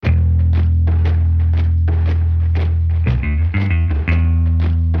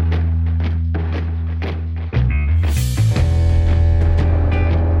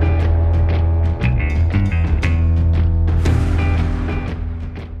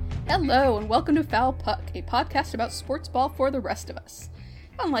Hello, and welcome to Foul Puck, a podcast about sports ball for the rest of us.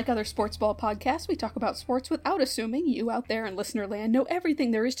 Unlike other sports ball podcasts, we talk about sports without assuming you out there in listener land know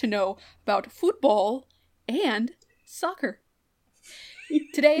everything there is to know about football and soccer.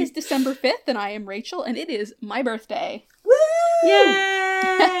 Today is December 5th, and I am Rachel, and it is my birthday. Woo!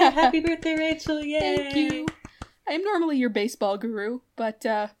 Yay! Happy birthday, Rachel! Yay! Thank you. I am normally your baseball guru, but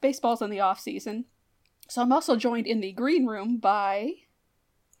baseball's in the off-season. So I'm also joined in the green room by...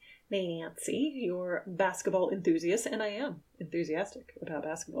 Nancy, your basketball enthusiast, and I am enthusiastic about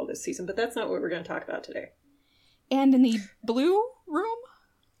basketball this season, but that's not what we're going to talk about today. And in the blue room?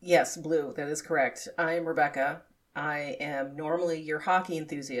 Yes, blue, that is correct. I am Rebecca. I am normally your hockey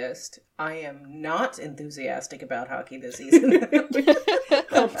enthusiast. I am not enthusiastic about hockey this season.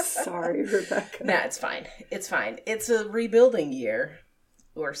 I'm sorry, Rebecca. Nah, it's fine. It's fine. It's a rebuilding year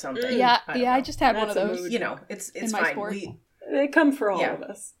or something. Yeah, I I just had one of those. You know, it's in my fine. sport. They come for all of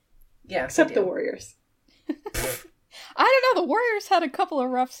us. Yeah, except the Warriors. I don't know. The Warriors had a couple of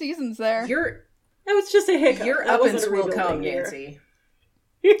rough seasons there. It was just a hiccup. Your uppance will come, Nancy.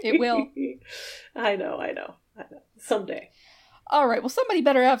 It will. I know. Someday. All right. Well, somebody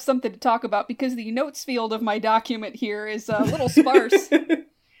better have something to talk about because the notes field of my document here is a little sparse.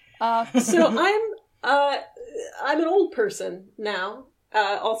 So I'm an old person now.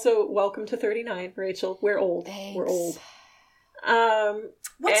 Also, welcome to 39, Rachel. We're old. Thanks. We're old.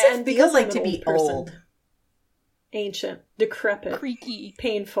 What's it feel like to be old? Ancient, decrepit, creaky,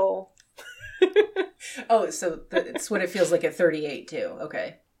 painful. Oh, so that's what it feels like at 38 too.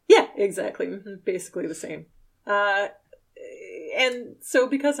 Okay. Yeah, exactly. Basically the same. And so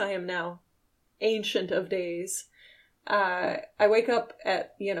because I am now ancient of days, I wake up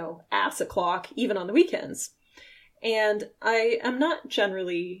at, ass o'clock, even on the weekends. And I am not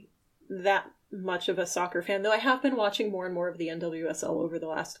generally that much of a soccer fan, though I have been watching more and more of the NWSL over the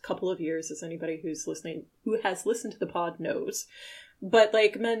last couple of years, as anybody who has listened to the pod knows. But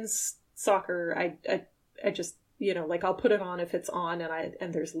like men's soccer, I just, I'll put it on if it's on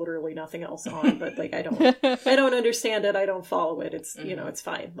and there's literally nothing else on, but like I don't understand it, I don't follow it. It's it's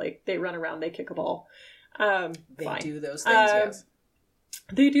fine. Like they run around, they kick a ball. They fine. do those things, yes.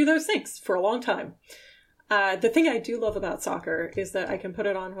 They do those things for a long time. The thing I do love about soccer is that I can put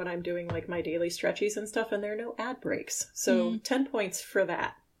it on when I'm doing like my daily stretchies and stuff, and there are no ad breaks. So 10 points for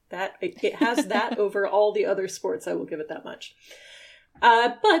that. It has that over all the other sports. I will give it that much.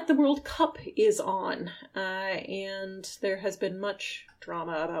 But the World Cup is on, and there has been much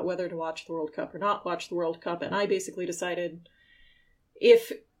drama about whether to watch the World Cup or not watch the World Cup. And I basically decided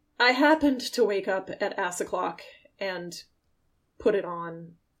if I happened to wake up at ass o'clock and put it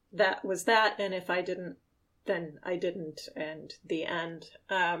on, that was that. And if I didn't, then I didn't, and the end.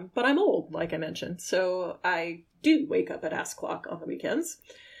 But I'm old, like I mentioned, so I do wake up at ass o'clock on the weekends.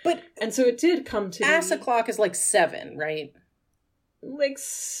 And so it did come to ass o'clock is like 7, right? Like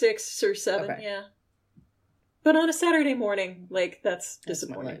 6 or 7, okay. Yeah. But on a Saturday morning, like that's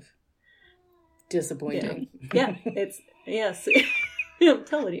disappointing. Disappointing. Yeah, yes. I'm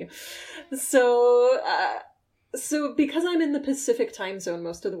telling you. So because I'm in the Pacific time zone,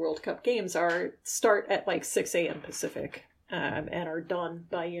 most of the World Cup games start at like 6 a.m. Pacific, and are done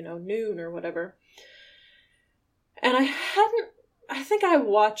by, noon or whatever. And I think I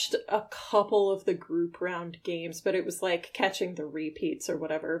watched a couple of the group round games, but it was like catching the repeats or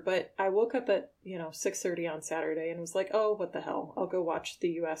whatever. But I woke up at, 6:30 on Saturday and was like, oh, what the hell? I'll go watch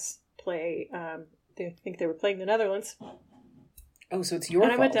the U.S. play. I think they were playing the Netherlands. Oh, so it's your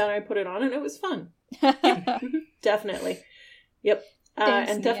fault. And I went down and I put it on and it was fun. Yeah, definitely. Yep.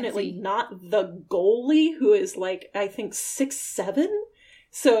 And definitely Nancy. Not the goalie, who is like, I think 6'7".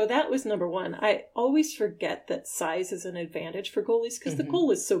 So that was number one. I always forget that size is an advantage for goalies because the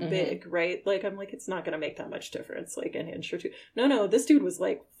goal is so big, right? Like, I'm like, it's not going to make that much difference, like an inch or two. No, this dude was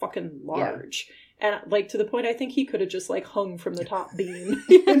like fucking large. Yeah. And like to the point I think he could have just like hung from the top beam,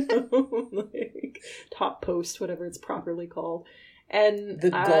 like top post, whatever it's properly called. And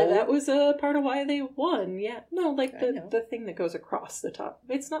the goal? That was a part of why they won. Yeah. No, like the thing that goes across the top.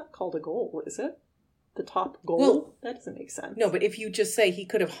 It's not called a goal, is it? The top goal? Well, that doesn't make sense. No, but if you just say he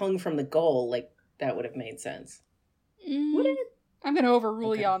could have hung from the goal, like, that would have made sense. Would it? I'm going to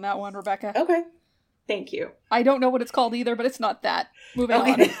overrule you on that one, Rebecca. Okay. Thank you. I don't know what it's called either, but it's not that. Moving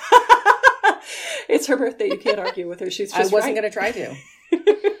on. It's her birthday. You can't argue with her. She's just I wasn't going to try to.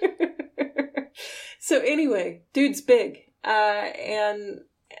 So anyway, dude's big. And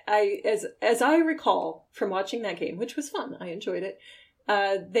as I recall from watching that game, which was fun, I enjoyed it,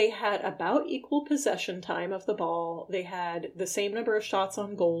 they had about equal possession time of the ball. They had the same number of shots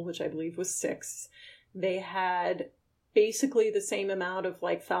on goal, which I believe was 6. They had basically the same amount of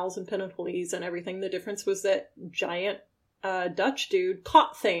like fouls and penalties and everything. The difference was that giant Dutch dude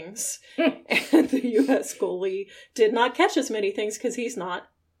caught things, and the U.S. goalie did not catch as many things because he's not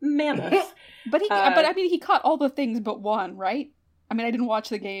mammoth. But I mean, he caught all the things but one, right? I mean, I didn't watch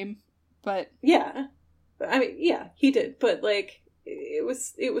the game, but yeah, I mean, yeah, he did. But like, it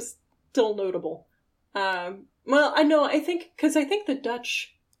was still notable. Well, I think the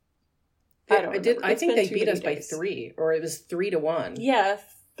Dutch. I think they beat us by 3, or it was 3-1. Yeah.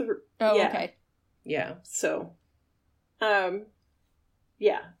 Okay. Yeah. So,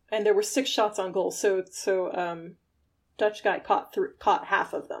 yeah, and there were 6 shots on goal. So Dutch guy caught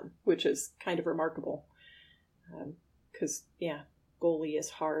half of them, which is kind of remarkable. Because goalie is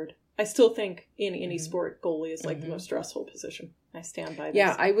hard. I still think in any sport, goalie is like the most stressful position. I stand by this.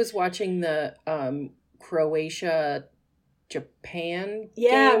 Yeah, I was watching the Croatia Japan I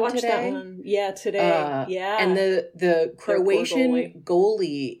game watched today. that one. Yeah, today. And the Croatian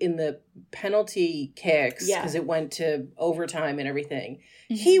goalie in the penalty kicks, because it went to overtime and everything,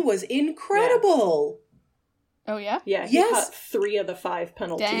 he was incredible. Oh, yeah? Yeah, he caught 3 of the 5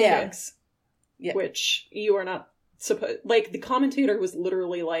 penalty kicks, which you are not supposed... Like, the commentator was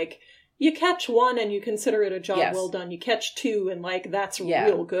literally like, you catch 1 and you consider it a job well done. You catch 2 and, like, that's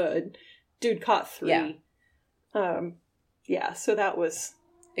real good. Dude caught 3. So that was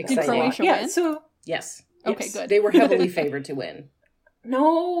exciting. Did Croatia win? So yes. Okay, good. They were heavily favored to win.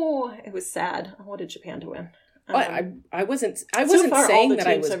 No, it was sad. I wanted Japan to win. I wasn't saying that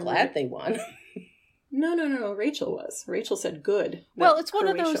I was glad they won. No. Rachel was. Rachel said good. Well, it's one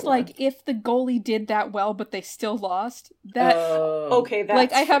of those, like, if the goalie did that well, but they still lost, that... okay, that's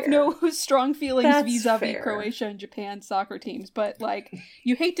like, I have fair. no strong feelings That's vis-a-vis fair. Croatia and Japan soccer teams, but, like,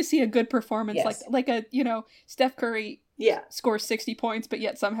 you hate to see a good performance, like a, Steph Curry scores 60 points, but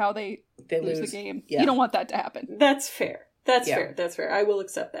yet somehow they lose the game. Yeah. You don't want that to happen. That's fair. That's fair. I will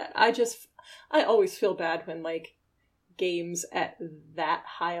accept that. I always feel bad when, like, games at that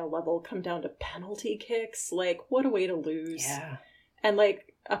high a level come down to penalty kicks. Like, what a way to lose. Yeah. And,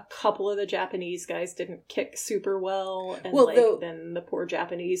 like, a couple of the Japanese guys didn't kick super well. And, then the poor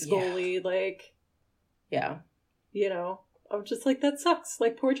Japanese goalie, like... Yeah. I'm just like, that sucks.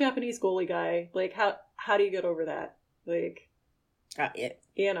 Like, poor Japanese goalie guy. Like, how do you get over that? Like...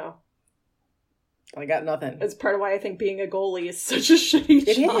 I got nothing. It's part of why I think being a goalie is such a shitty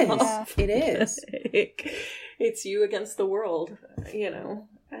job. It is. It's you against the world,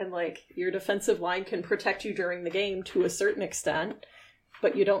 and like your defensive line can protect you during the game to a certain extent,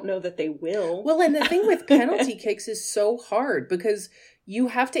 but you don't know that they will. Well, and the thing with penalty kicks is so hard because you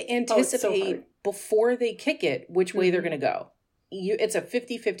have to anticipate before they kick it which way they're going to go. It's a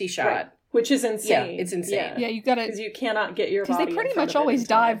 50-50 shot. Right. Which is insane. Yeah, it's insane. Yeah, you gotta... Because you cannot get your body because they pretty much always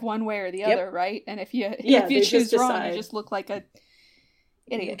dive one way or the other, right? And if you choose wrong, you just look like a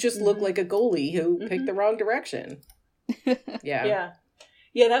idiot. You just look like a goalie who picked the wrong direction. Yeah,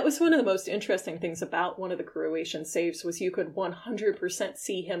 that was one of the most interesting things about one of the Croatian saves was you could 100%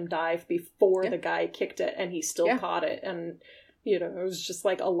 see him dive before the guy kicked it, and he still caught it. And, it was just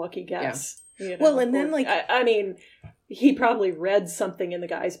like a lucky guess. Yeah. Well, and then, like... I mean... He probably read something in the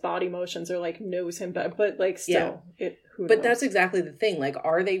guy's body motions or, like, knows him, but like, still, who knows? But that's exactly the thing. Like,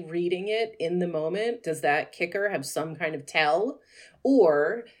 are they reading it in the moment? Does that kicker have some kind of tell?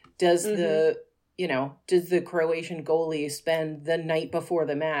 Or does the Croatian goalie spend the night before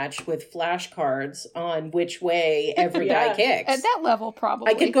the match with flashcards on which way every guy kicks? At that level,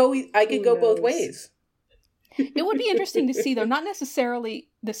 probably. I could go both ways. It would be interesting to see, though, not necessarily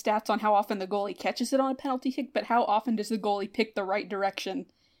the stats on how often the goalie catches it on a penalty kick, but how often does the goalie pick the right direction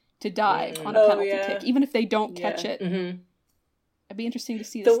to dive on a penalty kick, even if they don't catch it. Mm-hmm. It'd be interesting to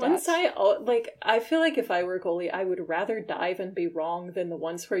see the stats. Ones I feel like if I were a goalie, I would rather dive and be wrong than the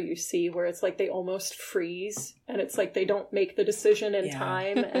ones where you see where it's like they almost freeze, and it's like they don't make the decision in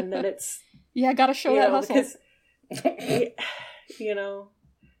time, and then it's... gotta show that hustle. Because,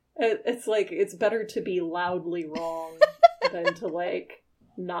 it's like, it's better to be loudly wrong than to, like,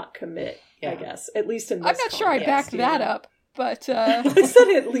 not commit, I guess. At least in this I'm not sure I backed that up, but... I said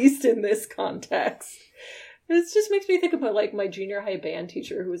at least in this context. It just makes me think about, like, my junior high band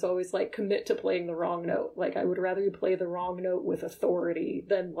teacher who was always, like, commit to playing the wrong note. Like, I would rather you play the wrong note with authority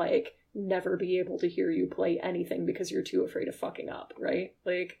than, like, never be able to hear you play anything because you're too afraid of fucking up, right?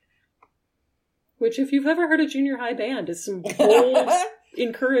 Like... Which, if you've ever heard a junior high band, is some bold...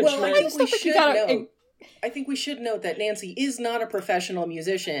 encouragement. Well, I think we should note that Nancy is not a professional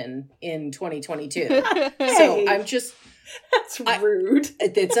musician in 2022. So I'm just... That's rude.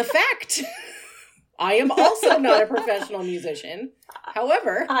 It's a fact. I am also not a professional musician.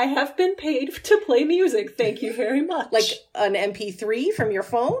 However, I have been paid to play music. Thank you very much. like an MP3 from your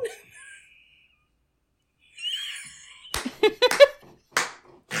phone?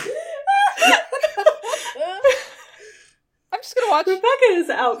 I'm just gonna watch. Rebecca is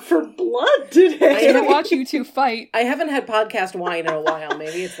out for blood today. I'm gonna watch you two fight. I haven't had podcast wine in a while.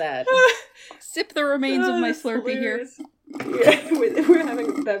 Maybe it's that. Sip the remains of my That's Slurpee hilarious. Yeah, we're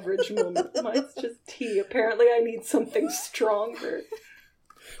having a beverage moment. Mine's just tea. Apparently I need something stronger.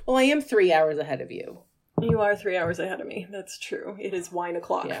 Well, I am 3 hours ahead of you. You are 3 hours ahead of me. That's true. It is wine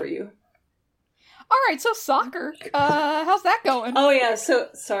o'clock for you. All right, so soccer. How's that going? Oh yeah, so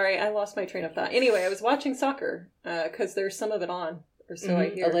sorry, I lost my train of thought. Anyway, I was watching soccer because there's some of it on, or so I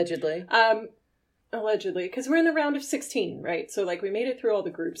hear. Allegedly. Allegedly, because we're in the round of 16, right? So like we made it through all the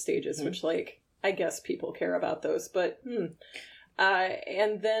group stages, which like I guess people care about those, but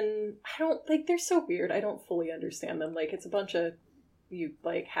and then I don't like they're so weird. I don't fully understand them. Like it's a bunch of you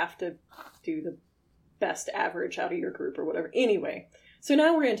like have to do the best average out of your group or whatever. Anyway. So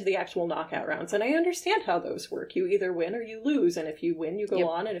now we're into the actual knockout rounds, and I understand how those work. You either win or you lose, and if you win, you go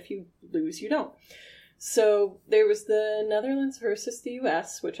on, and if you lose, you don't. So there was the Netherlands versus the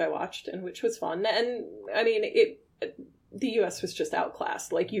US, which I watched, and which was fun. And, I mean, the US was just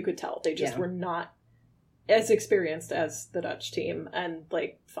outclassed. Like, you could tell. They just were not as experienced as the Dutch team, and,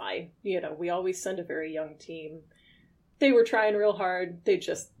 like, fine. You know, we always send a very young team. They were trying real hard.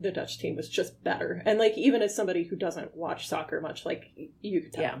 The Dutch team was just better. And, like, even as somebody who doesn't watch soccer much, like, you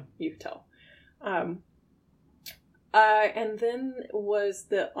could tell. Yeah. You could tell. And then was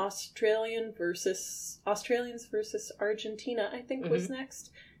the Australians versus Argentina, I think, was next.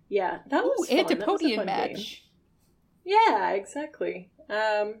 Yeah, that was fun. Antipodean match. Game. Yeah, exactly.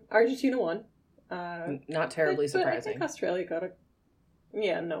 Argentina won. Not terribly surprising. I think Australia got a...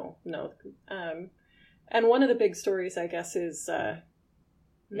 Yeah, no. And one of the big stories, I guess, is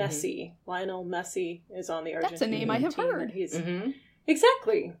Messi. Lionel Messi is on the Argentina team. That's a name I have heard. He's,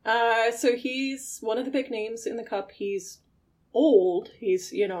 Exactly. So he's one of the big names in the Cup. He's old. He's,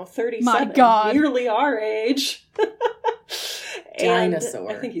 37. My God. Nearly our age. Dinosaur.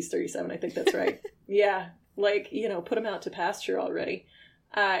 I think he's 37. I think that's right. Yeah. Like, put him out to pasture already.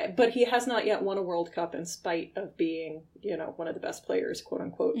 But he has not yet won a World Cup in spite of being, one of the best players, quote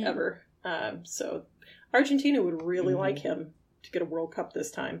unquote, ever. So Argentina would really like him to get a World Cup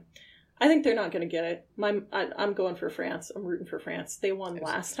this time. I think they're not going to get it. I'm going for France. I'm rooting for France. They won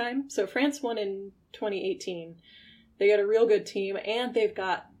last time. So France won in 2018. They got a real good team, and they've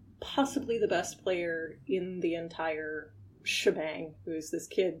got possibly the best player in the entire shebang, who's this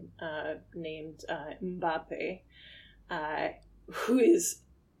kid named Mbappe, who is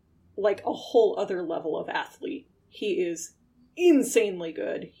like a whole other level of athlete. He is insanely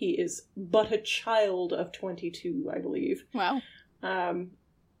good. He is but a child of 22, I believe. Wow.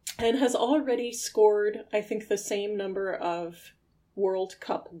 And has already scored, I think, the same number of World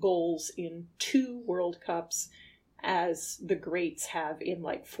Cup goals in 2 World Cups as the greats have in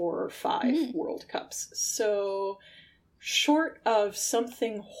like 4 or 5 World Cups. So, short of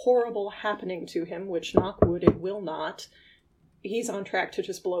something horrible happening to him, which knock wood it will not, he's on track to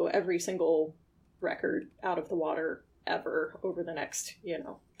just blow every single record out of the water ever over the next,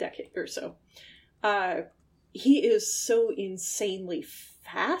 decade or so. He is so insanely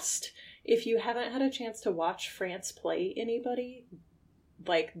fast. If you haven't had a chance to watch France play anybody,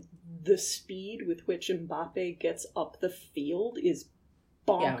 like, the speed with which Mbappe gets up the field is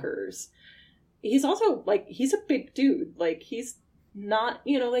bonkers. Yeah. He's also, like, he's a big dude. Like, he's not,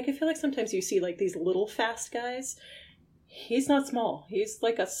 I feel like sometimes you see, like, these little fast guys. He's not small. He's,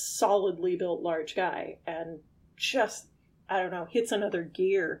 like, a solidly built large guy. And just, I don't know, hits another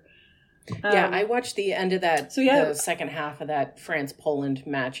gear. Yeah, I watched the end of that, the second half of that France-Poland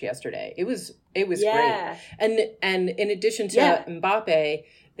match yesterday. It was great. And in addition to Mbappe,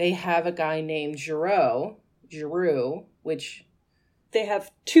 they have a guy named Giroud, which... They have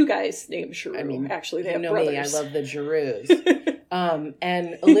 2 guys named Giroud. I mean, actually, they have brothers. Me, I love the Girouds.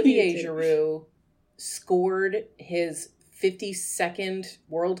 And Olivier Giroud scored his 52nd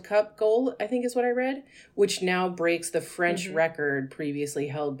World Cup goal, I think is what I read, which now breaks the French record previously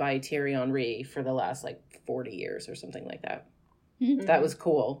held by Thierry Henry for the last 40 years or something like that. That was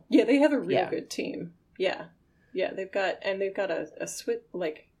cool. Yeah, they have a real good team. Yeah. Yeah, they've got a Swiss,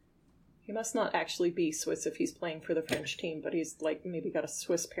 he must not actually be Swiss if he's playing for the French team, but he's maybe got a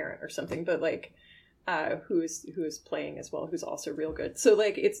Swiss parent or something, but who is playing as well, who's also real good. So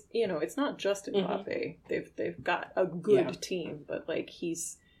it's it's not just Mbappe. They've got a good team, but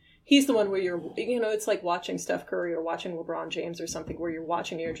he's he's the one where you're, it's like watching Steph Curry or watching LeBron James or something where you're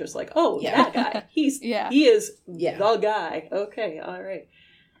watching and you're just like, oh, that guy. He is the guy. Okay, all right.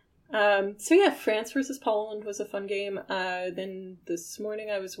 So yeah, France versus Poland was a fun game. Then this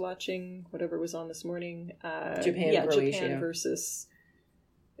morning I was watching whatever was on this morning. Japan versus...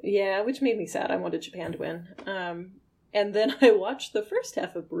 Yeah, which made me sad. I wanted Japan to win. And then I watched the first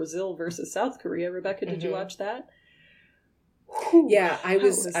half of Brazil versus South Korea. Rebecca, did you watch that? Yeah, I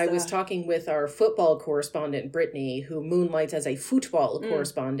was talking with our football correspondent, Brittany, who moonlights as a football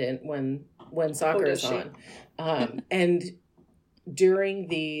correspondent when soccer is on. And during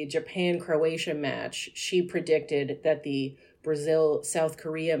the Japan-Croatia match, she predicted that the Brazil-South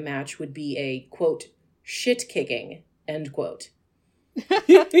Korea match would be a, quote, shit-kicking, end quote.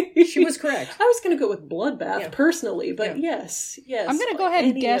 She was correct. I was going to go with bloodbath personally, but yes. I'm going to go ahead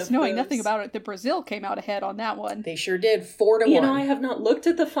and guess, knowing nothing about it, that Brazil came out ahead on that one. They sure did, 4-1. I have not looked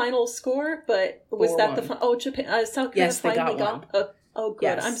at the final score, but was that the Japan? South Korea finally got. Oh, good.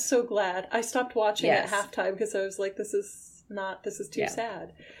 Yes. I'm so glad. I stopped watching at halftime because I was like, this is too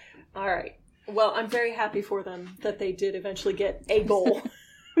sad. All right. Well, I'm very happy for them that they did eventually get a goal.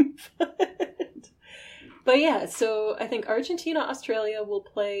 But yeah, so I think Argentina, Australia will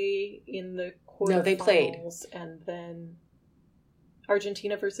play in the quarterfinals. No, they played. And then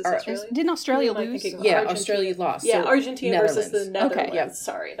Argentina versus Australia? Didn't Australia lose? Yeah, Australia lost. Yeah, so Argentina versus the Netherlands. Okay. Yep.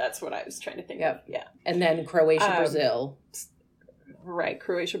 Sorry, that's what I was trying to think of. Yeah. And then Croatia, Brazil. Right,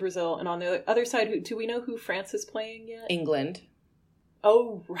 Croatia, Brazil. And on the other side, do we know who France is playing yet? England.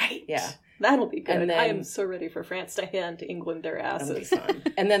 Oh, right. Yeah. That'll be good. And then, I am so ready for France to hand England their asses. That'll be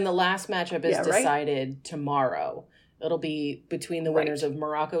fun. And then the last matchup is decided tomorrow. It'll be between the winners of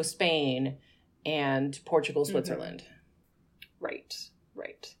Morocco, Spain, and Portugal, Switzerland. Right.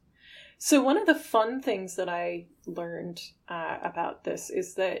 So one of the fun things that I learned about this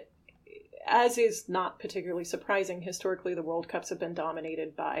is that, as is not particularly surprising, historically the World Cups have been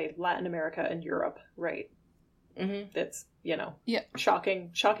dominated by Latin America and Europe, right? Mm-hmm. That's,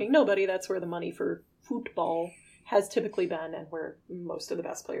 shocking nobody. That's where the money for football has typically been and where most of the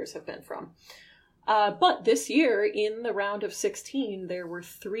best players have been from. But this year, in the round of 16, there were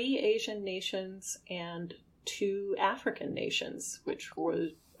 3 Asian nations and 2 African nations, which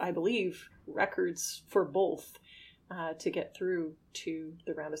was, I believe, records for both to get through to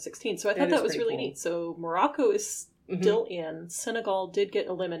the round of 16. So I thought that was really neat. So Morocco is still in. Senegal did get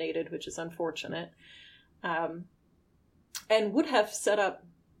eliminated, which is unfortunate. And would have set up,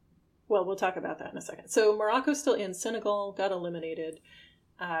 well, we'll talk about that in a second. So Morocco's still in. Senegal got eliminated.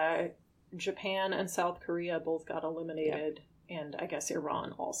 Japan and South Korea both got eliminated. Yeah. And I guess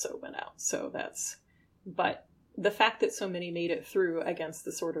Iran also went out. So but the fact that so many made it through against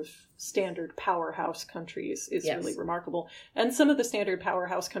the sort of standard powerhouse countries is really remarkable. And some of the standard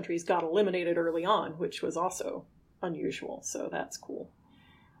powerhouse countries got eliminated early on, which was also unusual. So that's cool.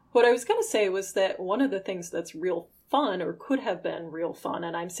 What I was going to say was that one of the things that's real fun, or could have been real fun,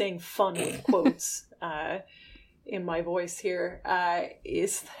 and I'm saying fun with quotes in my voice here,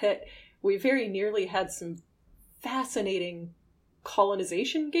 is that we very nearly had some fascinating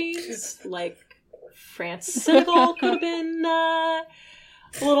colonization games, like France-Senegal could have been a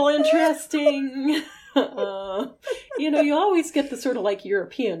little interesting. You always get the sort of like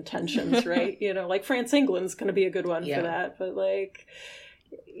European tensions, right? Like France-England's going to be a good one for that, but like...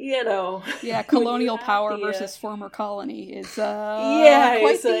 colonial power versus former colony is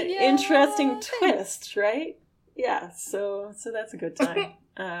it's an interesting twist, right? Yeah, so that's a good time.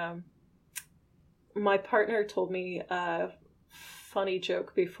 My partner told me a funny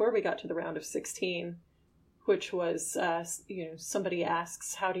joke before we got to the round of 16, which was somebody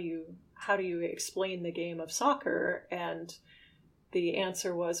asks, how do you explain the game of soccer? And the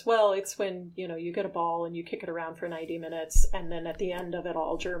answer was, well, it's when, you get a ball and you kick it around for 90 minutes, and then at the end of it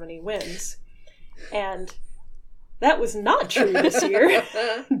all, Germany wins. And that was not true this year.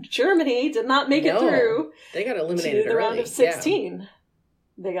 Germany did not make it through. They got eliminated to the round of 16. Yeah.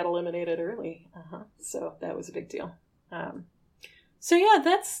 They got eliminated early. So that was a big deal. So yeah,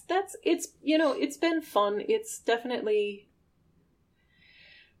 that's it's it's been fun. It's definitely,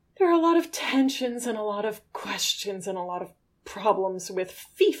 there are a lot of tensions and a lot of questions and a lot of problems with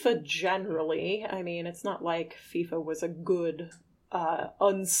FIFA generally. I mean, it's not like FIFA was a good,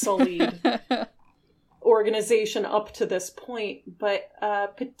 unsullied organization up to this point, but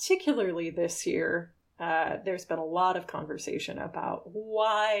particularly this year, there's been a lot of conversation about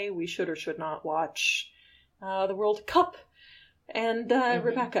why we should or should not watch the World Cup. And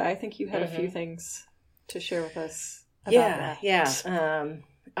Rebecca, I think you had a few things to share with us about that. Yeah.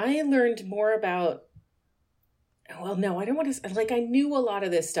 I learned more about well, no, I don't want to, like, I knew a lot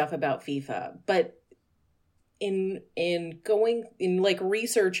of this stuff about FIFA, but in like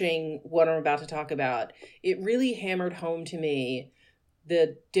researching what I'm about to talk about, it really hammered home to me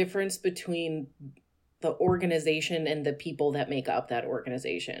the difference between the organization and the people that make up that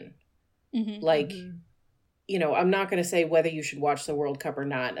organization. Mm-hmm. Like, you know, I'm not going to say whether you should watch the World Cup or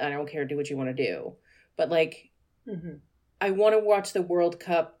not. I don't care. Do what you want to do. But like, I want to watch the World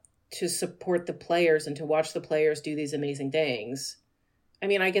Cup to support the players and to watch the players do these amazing things. I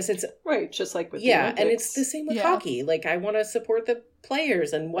mean, I guess it's... Right, just like with the Olympics. And it's the same with hockey. Like, I want to support the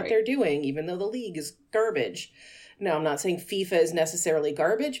players and what they're doing, even though the league is garbage. No, I'm not saying FIFA is necessarily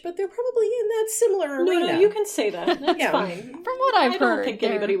garbage, but they're probably in that similar arena. No, you can say that. That's fine. From what I've heard, I don't think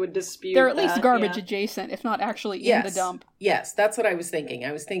anybody would dispute they're at least garbage adjacent, if not actually in the dump. Yes, that's what I was thinking.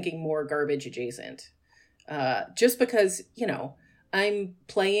 I was thinking more garbage adjacent. Just because, you know, I'm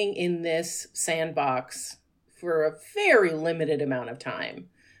playing in this sandbox for a very limited amount of time.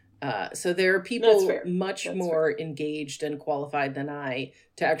 So there are people much more engaged and qualified than I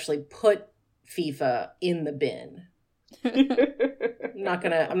to actually put FIFA in the bin. I'm not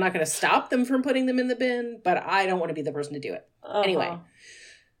gonna stop them from putting them in the bin, but I don't want to be the person to do it. Anyway.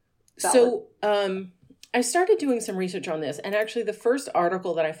 So I started doing some research on this, and actually the first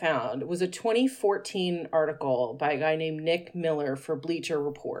article that I found was a 2014 article by a guy named Nick Miller for Bleacher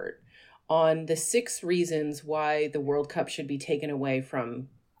Report on the 6 reasons why the World Cup should be taken away from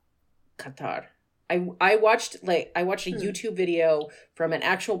Qatar. I watched a YouTube video from an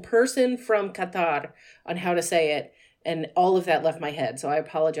actual person from Qatar on how to say it, and all of that left my head. So I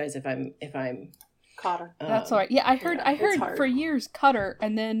apologize if I'm Qatar. That's all right. Yeah, I heard for years Qatar,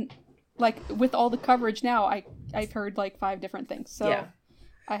 and then like with all the coverage now, I've heard like 5 different things. So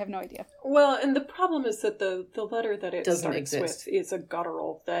I have no idea. Well, and the problem is that the letter that it doesn't starts exist. with is a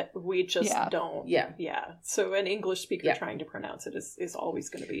guttural that we just don't. Yeah. So an English speaker trying to pronounce it is always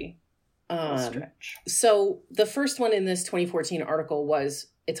going to be a stretch. So the first one in this 2014 article was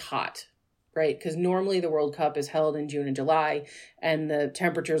it's hot, right? Because normally the World Cup is held in June and July, and the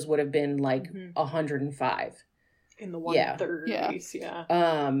temperatures would have been like 105. In the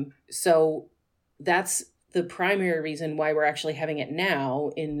 130s, So that's the primary reason why we're actually having it now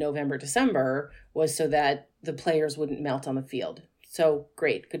in November, December, was so that the players wouldn't melt on the field. So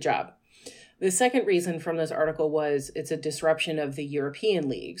great, good job. The second reason from this article was it's a disruption of the European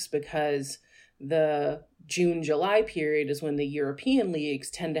leagues, because the June-July period is when the European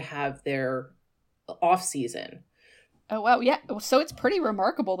leagues tend to have their off season. Oh, wow. Yeah. So it's pretty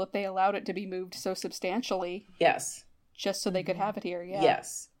remarkable that they allowed it to be moved so substantially. Yes. Just so they could have it here. Yeah.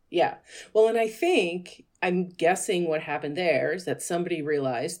 Yes. Yeah. Well, and I'm guessing what happened there is that somebody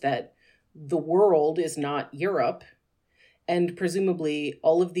realized that the world is not Europe. And presumably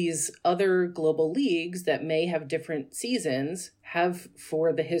all of these other global leagues that may have different seasons have,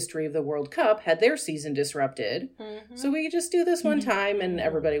 for the history of the World Cup, had their season disrupted. Mm-hmm. So we could just do this one time and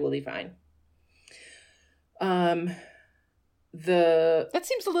everybody will be fine. That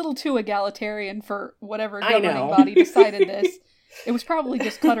seems a little too egalitarian for whatever governing body decided this. It was probably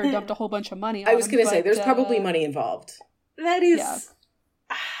just Qatar dumped a whole bunch of money on I was going to say, there's probably money involved. That is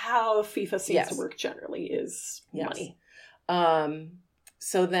how FIFA seems to work generally, is money.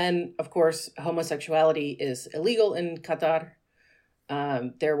 So then, of course, homosexuality is illegal in Qatar.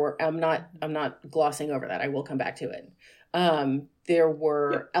 I'm not glossing over that. I will come back to it. There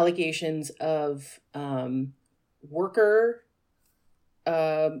were allegations of worker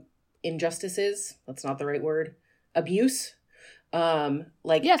injustices. That's not the right word. Abuse.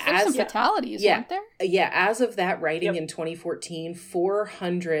 There's some fatalities, weren't there? Yeah, as of that writing in 2014,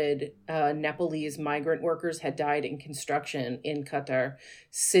 400 Nepalese migrant workers had died in construction in Qatar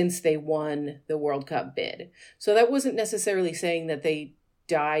since they won the World Cup bid. So that wasn't necessarily saying that they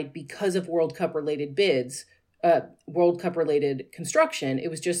died because of World Cup related bids, World Cup related construction. It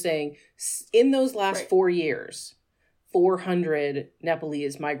was just saying in those last 4 years, 400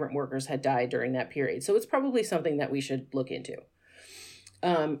 Nepalese migrant workers had died during that period. So it's probably something that we should look into.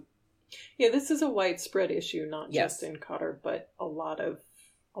 This is a widespread issue, not just in Qatar, but a lot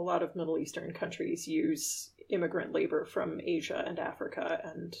of Middle Eastern countries use immigrant labor from Asia and Africa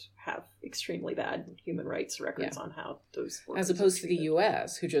and have extremely bad human rights records on how those workers as opposed to the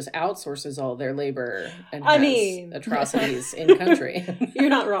U.S., who just outsources all their labor and atrocities in country. You're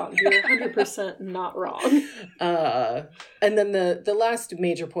not wrong. You're 100% not wrong. And then the last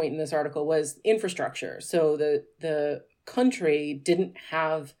major point in this article was infrastructure. So the country didn't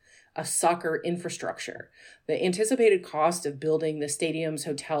have a soccer infrastructure. The anticipated cost of building the stadiums,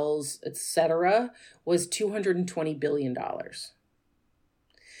 hotels, etc., was $220 billion.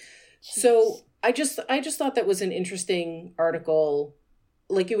 So I just thought that was an interesting article.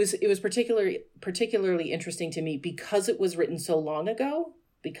 Like it was particularly interesting to me because it was written so long ago,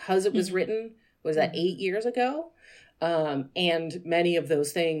 because it was written, was that 8 years ago? And many of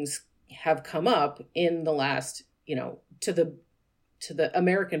those things have come up in the last, to the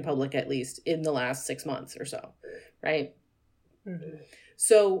American public, at least in the last 6 months or so. Right. Mm-hmm.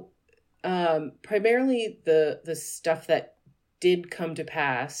 So, primarily the stuff that did come to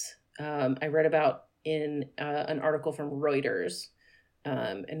pass, I read about in an article from Reuters,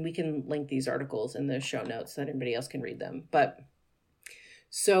 and we can link these articles in the show notes so that anybody else can read them. But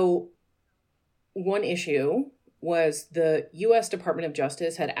so one issue was the U.S. Department of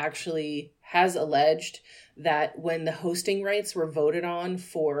Justice has alleged that when the hosting rights were voted on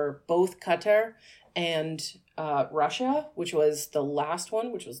for both Qatar and Russia, which was the last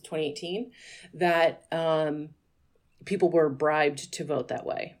one, which was 2018, that people were bribed to vote that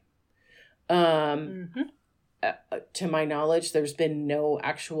way. To my knowledge, there's been no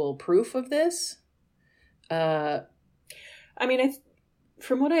actual proof of this. I mean,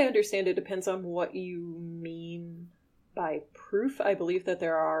 from what I understand, it depends on what you mean by proof. I believe that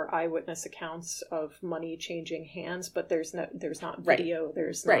there are eyewitness accounts of money changing hands, but there's not video. Right.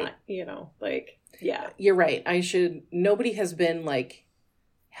 There's not, yeah. You're right. Nobody has been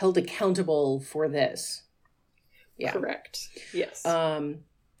held accountable for this. Yeah. Correct. Yes.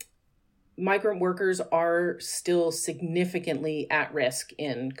 Migrant workers are still significantly at risk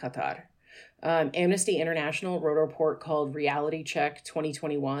in Qatar. Amnesty International wrote a report called Reality Check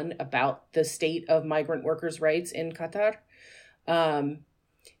 2021 about the state of migrant workers' rights in Qatar.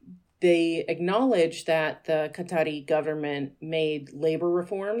 They acknowledge that the Qatari government made labor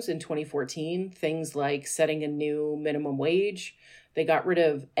reforms in 2014, things like setting a new minimum wage. They got rid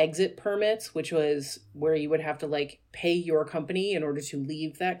of exit permits, which was where you would have to pay your company in order to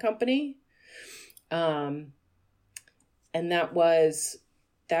leave that company. And that was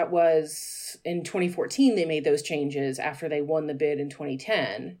in 2014, they made those changes after they won the bid in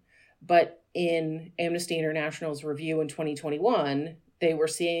 2010. But in Amnesty International's review in 2021, they were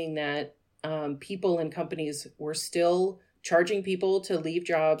seeing that people and companies were still charging people to leave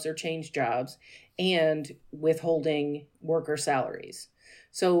jobs or change jobs and withholding worker salaries.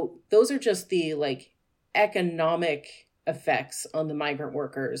 So those are just the economic effects on the migrant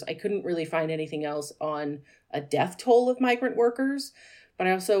workers. I couldn't really find anything else on a death toll of migrant workers, but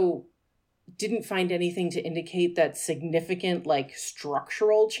I also didn't find anything to indicate that significant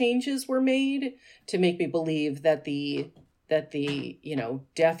structural changes were made to make me believe that the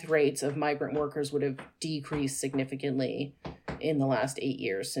death rates of migrant workers would have decreased significantly in the last 8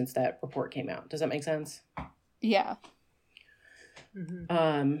 years since that report came out. Does that make sense? Yeah.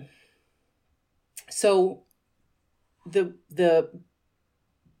 Mm-hmm. So the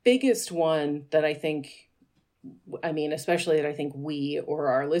biggest one that I think, especially that I think we or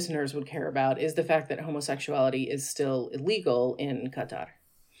our listeners would care about is the fact that homosexuality is still illegal in Qatar.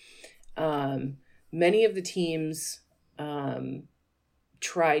 Many of the teams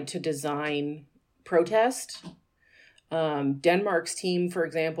tried to design protest. Denmark's team, for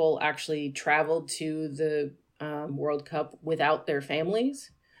example, actually traveled to the World Cup without their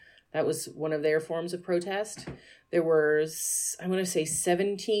families. That was one of their forms of protest. There were, I want to say,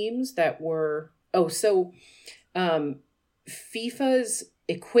 7 teams that were... FIFA's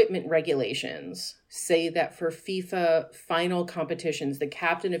equipment regulations say that for FIFA final competitions, the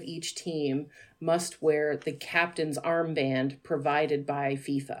captain of each team must wear the captain's armband provided by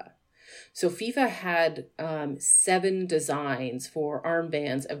FIFA. So FIFA had 7 designs for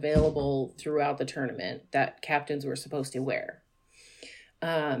armbands available throughout the tournament that captains were supposed to wear.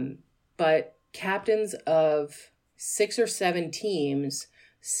 But captains of 6 or 7 teams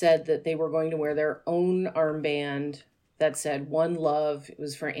said that they were going to wear their own armband that said One Love. It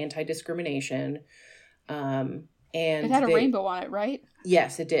was for anti-discrimination. And it had a rainbow on it, right?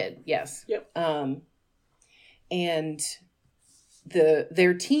 Yes, it did. Yes. Yep. And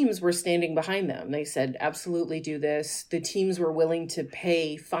their teams were standing behind them. They said, absolutely do this. The teams were willing to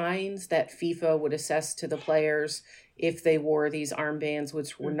pay fines that FIFA would assess to the players if they wore these armbands,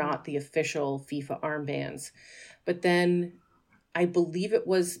 which were not the official FIFA armbands. But then I believe it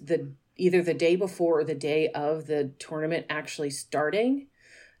was either the day before or the day of the tournament actually starting.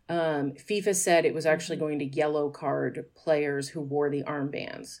 FIFA said it was actually going to yellow card players who wore the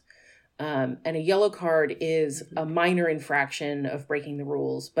armbands. And a yellow card is a minor infraction of breaking the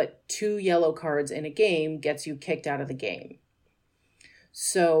rules, but 2 yellow cards in a game gets you kicked out of the game.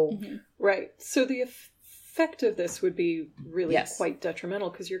 So, right. So the effect of this would be really Yes. quite detrimental,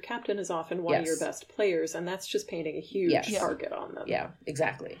 because your captain is often one of your Yes. best players, and that's just painting a huge Yes. target on them. Yeah,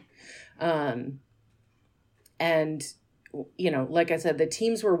 exactly. And, you know, like I said, the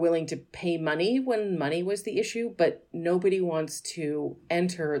teams were willing to pay money when money was the issue, but nobody wants to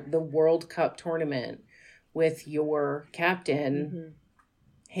enter the World Cup tournament with your captain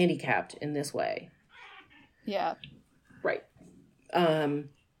handicapped in this way. Yeah. Right.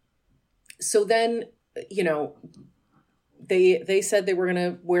 So then, you know, they said they were going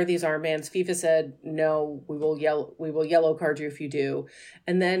to wear these armbands. FIFA said, no, we will yellow card you if you do.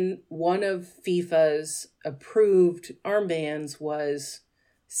 And then one of FIFA's approved armbands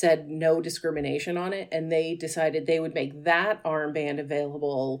said no discrimination on it. And they decided they would make that armband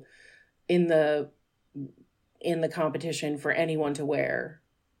available in the competition for anyone to wear.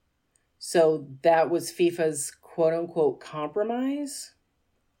 So that was FIFA's quote unquote compromise,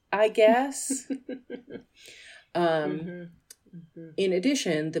 I guess. In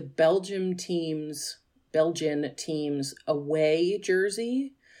addition, the Belgian team's away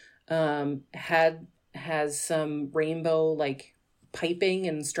jersey has some rainbow like piping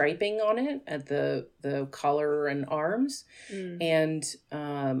and striping on it at the collar and arms. And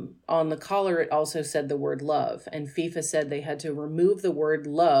on the collar it also said the word love, and FIFA said they had to remove the word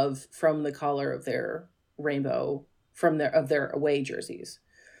love from the collar of their rainbow of their away jerseys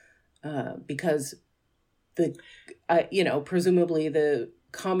because presumably the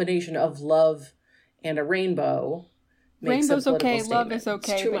combination of love and a rainbow makes Rainbow's a political okay, love statement. is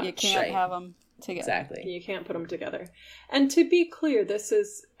okay, but you can't have them together. Exactly. You can't put them together. And to be clear, this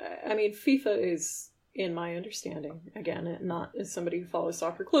is, I mean, FIFA is, in my understanding, again, not as somebody who follows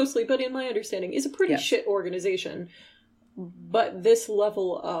soccer closely, but in my understanding, is a pretty shit organization. But this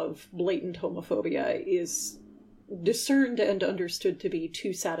level of blatant homophobia is discerned and understood to be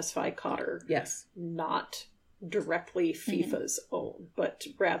to satisfy Qatar. Yes. Not directly FIFA's own, but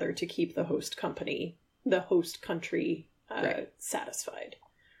rather to keep the host country satisfied.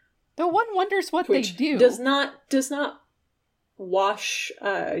 Though one wonders what Which they do. Does not wash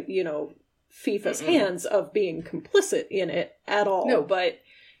FIFA's hands of being complicit in it at all. No. But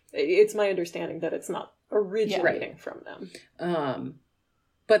it's my understanding that it's not originating from them.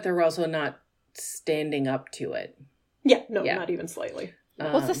 But they're also not standing up to it. Not even slightly.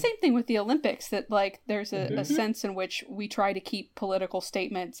 Well, it's the same thing with the Olympics, that like there's a sense in which we try to keep political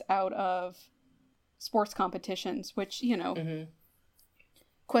statements out of sports competitions, which, you know,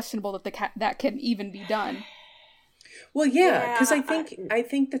 questionable that that can even be done. Well, yeah, because I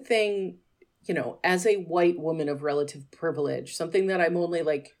think the thing, you know, as a white woman of relative privilege, something that I'm only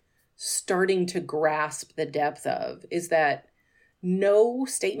like starting to grasp the depth of is that no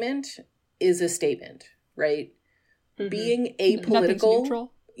statement is a statement, right? Being apolitical. Nothing's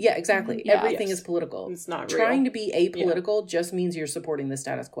neutral. Yeah, exactly. Yeah. Everything is political. It's not Trying real. to be apolitical just means you're supporting the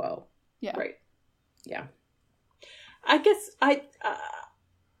status quo. Yeah. Right. Yeah. I guess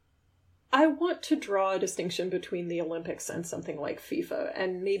I want to draw a distinction between the Olympics and something like FIFA,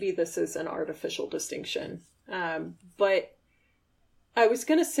 and maybe this is an artificial distinction. But I was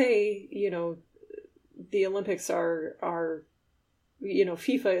going to say, you know, the Olympics are, you know,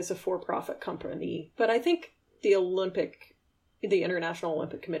 FIFA is a for-profit company, but I think the International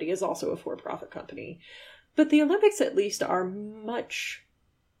Olympic Committee is also a for-profit company. But the Olympics at least are much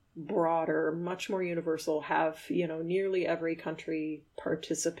broader, much more universal, have, you know, nearly every country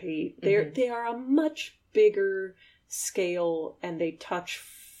participate. They are a much bigger scale, and they touch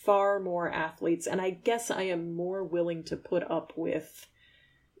far more athletes. And I guess I am more willing to put up with,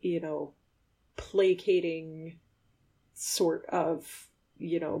 you know, placating sort of,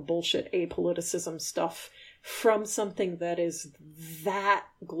 you know, bullshit apoliticism stuff from something that is that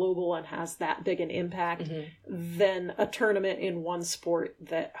global and has that big an impact than a tournament in one sport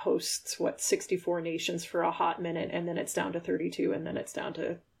that hosts 64 nations for a hot minute, and then it's down to 32, and then it's down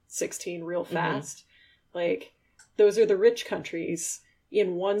to 16 real fast. Like, those are the rich countries.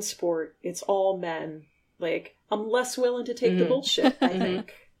 In one sport, it's all men. Like, I'm less willing to take the bullshit, I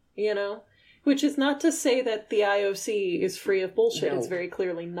think. You know? Which is not to say that the IOC is free of bullshit. No. It's very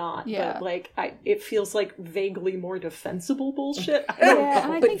clearly not. Yeah. But, like, it feels like vaguely more defensible bullshit. I Yeah, don't know.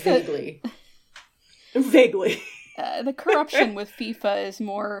 and I But think vaguely. Vaguely. the corruption with FIFA is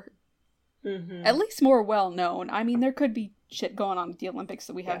more, at least more well known. I mean, there could be shit going on with the Olympics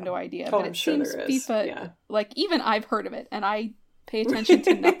that we have no idea. Oh, but I'm it sure seems there is. FIFA, like, even I've heard of it, and I pay attention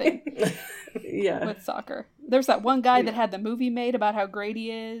to nothing with soccer. There's that one guy that had the movie made about how great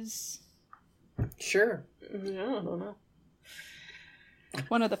he is. Sure. Yeah, I don't know.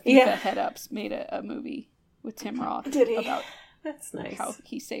 One of the FIFA head-ups made a movie with Tim Roth Did he? about That's nice. how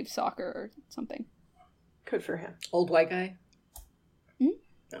he saved soccer or something. Good for him. Old white guy? Hmm?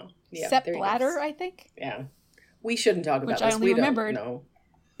 No. Yeah, Sepp there he Blatter, goes. I think. Yeah. We shouldn't talk about Which I this. only We remembered. don't know.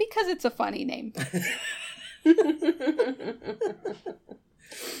 Because it's a funny name.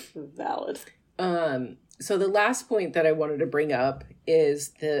 Valid. So the last point that I wanted to bring up is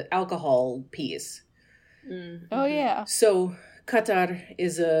the alcohol piece. Mm-hmm. Oh, yeah. So Qatar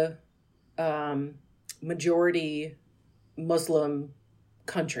is a majority Muslim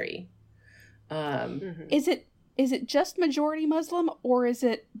country. Is it just majority Muslim, or is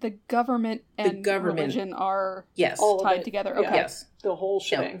it the government and religion are yes all tied together? Okay. Yes. The whole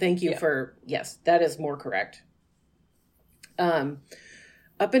shebang. No, thank you for yes, that is more correct.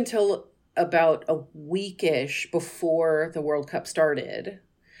 Up until about a weekish before the World Cup started,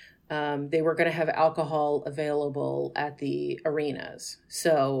 they were going to have alcohol available at the arenas.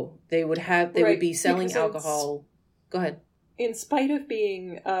 So they would be selling alcohol. Go ahead. In spite of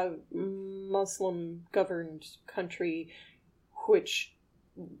being a Muslim-governed country, which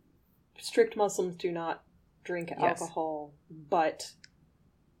strict Muslims do not drink alcohol, but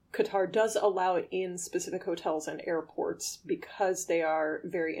Qatar does allow it in specific hotels and airports because they are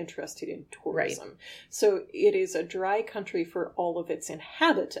very interested in tourism. Right. So it is a dry country for all of its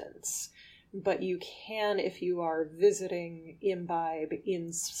inhabitants, but you can, if you are visiting, imbibe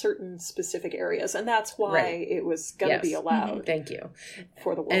in certain specific areas, and that's why it was going to be allowed. Thank you.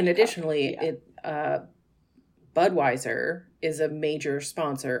 For the World and Cup. Additionally, Budweiser is a major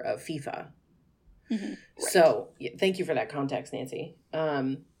sponsor of FIFA. Mm-hmm. So thank you for that context, Nancy.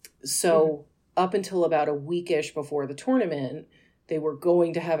 So up until about a weekish before the tournament, they were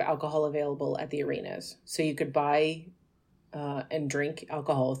going to have alcohol available at the arenas. So you could buy and drink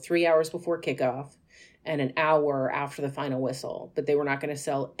alcohol 3 hours before kickoff and an hour after the final whistle. But they were not going to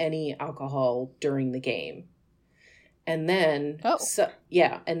sell any alcohol during the game. And then,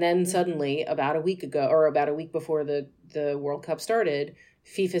 suddenly, about a week ago, or about a week before the World Cup started,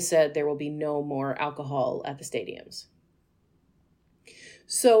 FIFA said there will be no more alcohol at the stadiums.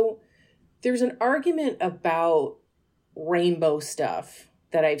 So there's an argument about rainbow stuff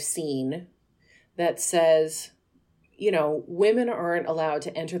that I've seen that says, women aren't allowed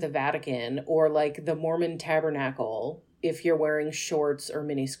to enter the Vatican or like the Mormon Tabernacle if you're wearing shorts or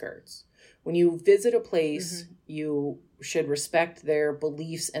miniskirts. When you visit a place, you should respect their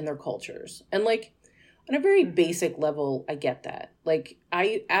beliefs and their cultures. And like, on a very basic level, I get that. Like,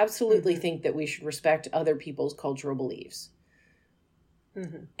 I absolutely think that we should respect other people's cultural beliefs.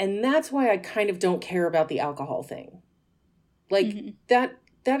 Mm-hmm. And that's why I kind of don't care about the alcohol thing. Like, that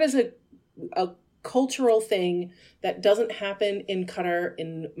is a cultural thing that doesn't happen in Qatar,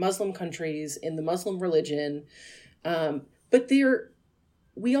 in Muslim countries, in the Muslim religion. But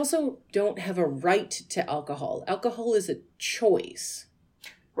we also don't have a right to alcohol. Alcohol is a choice.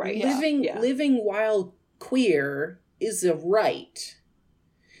 Right. Living while queer is a right.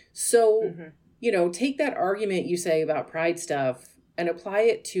 So, take that argument you say about pride stuff and apply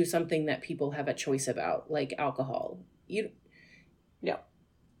it to something that people have a choice about, like alcohol.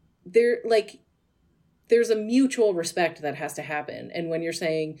 There's a mutual respect that has to happen. And when you're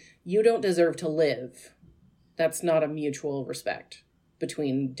saying you don't deserve to live, that's not a mutual respect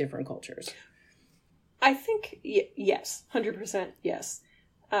between different cultures. I think, yes, 100% yes.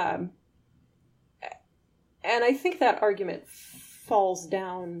 And I think that argument falls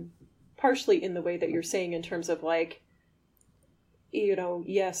down partially in the way that you're saying in terms of like,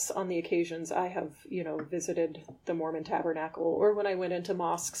 yes, on the occasions I have, visited the Mormon Tabernacle, or when I went into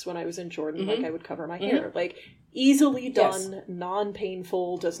mosques when I was in Jordan, like I would cover my hair. Like, easily done,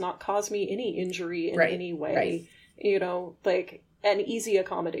 non-painful, does not cause me any injury in any way. Like, an easy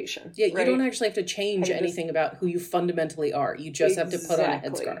accommodation. Yeah, you don't actually have to change anything about who you fundamentally are. You just have to put on a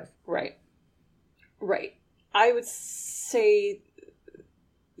headscarf. Right. I would say,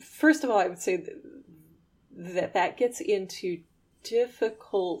 first of all, that gets into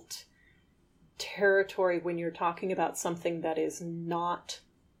difficult territory when you're talking about something that is not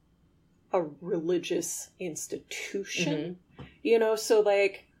a religious institution. So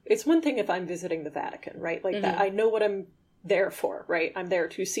like, it's one thing if I'm visiting the Vatican, right? Like that, I know what I'm there for, right? I'm there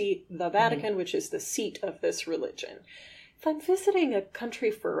to see the Vatican, which is the seat of this religion. If I'm visiting a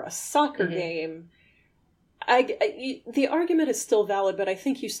country for a soccer game, the argument is still valid, but I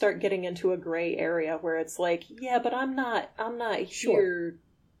think you start getting into a gray area where it's like, yeah, but I'm not here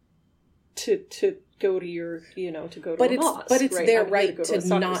to go to your, to go to a mosque. But it's their right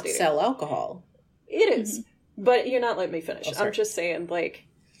to not sell alcohol. It is, but you're not letting me finish. Oh, I'm just saying, like,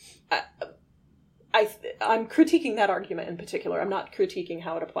 I'm critiquing that argument in particular. I'm not critiquing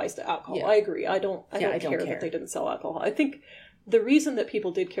how it applies to alcohol. Yeah. I agree. I don't care that they didn't sell alcohol. I think the reason that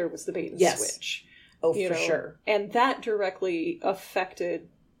people did care was the bait and switch. Oh, for sure. And that directly affected,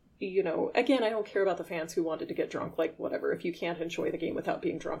 again, I don't care about the fans who wanted to get drunk, like, whatever. If you can't enjoy the game without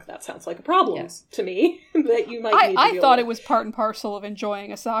being drunk, that sounds like a problem to me that you might need to I deal thought with. it was part and parcel of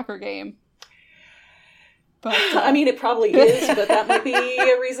enjoying a soccer game. But I mean, it probably is, but that might be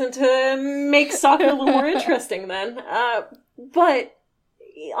a reason to make soccer a little more interesting then. But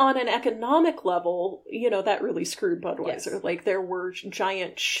on an economic level, that really screwed Budweiser. Yes. Like, there were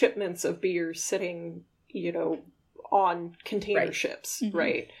giant shipments of beer sitting, on container ships,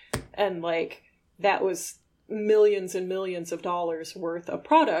 right? And, like, that was millions and millions of dollars worth of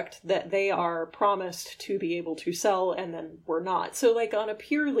product that they are promised to be able to sell and then were not. So, like, on a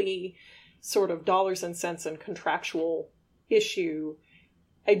purely sort of dollars and cents and contractual issue,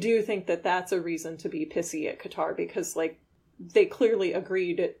 I do think that that's a reason to be pissy at Qatar, because, like, they clearly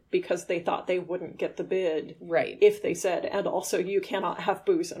agreed it because they thought they wouldn't get the bid. Right. If they said, and also you cannot have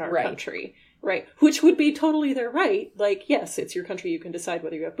booze in our country. Right. Which would be totally their right. Like, yes, it's your country, you can decide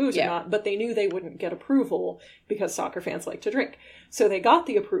whether you have booze or not, but they knew they wouldn't get approval because soccer fans like to drink. So they got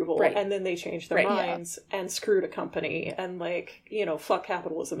the approval, and then they changed their minds and screwed a company and, like, fuck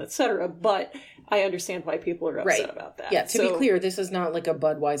capitalism, etc. But I understand why people are upset about that. Yeah, to be clear, this is not like a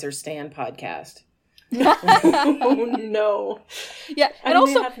Budweiser Stan podcast. Oh, no. Yeah, and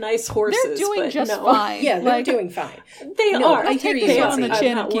also they have nice horses. They're doing just no. fine. Yeah, they're doing fine. They are. I hear you. They on the chin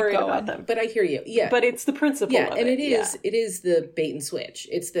I'm not and keep worried going. about them. But I hear you. Yeah, but it's the principle. Yeah, of and it is the bait and switch.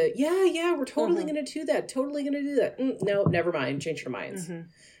 It's the we're totally going to do that. Totally going to do that. No, never mind. Change your minds.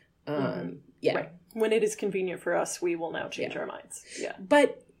 Yeah. Right. When it is convenient for us, we will now change our minds. Yeah.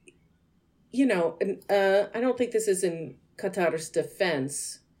 But I don't think this is in Qatar's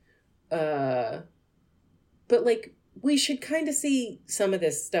defense. But, like, we should kind of see some of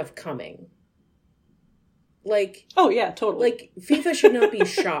this stuff coming. Like... Oh, yeah, totally. Like, FIFA should not be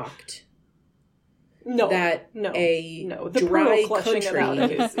shocked that the dry country... About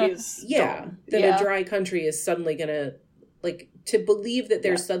it is a dry country is suddenly going to... Like, to believe that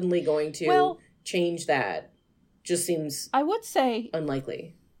they're suddenly going to change that just seems... I would say...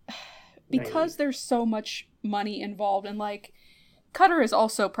 unlikely. Because there's so much money involved, and, like... Qatar is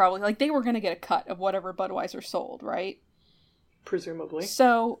also probably, like, they were going to get a cut of whatever Budweiser sold, right? Presumably.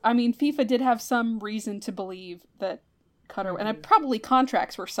 So, I mean, FIFA did have some reason to believe that Qatar, and probably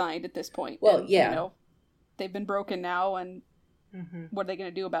contracts were signed at this point. Well, and, they've been broken now, and what are they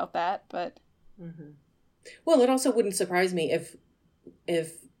going to do about that? But well, it also wouldn't surprise me if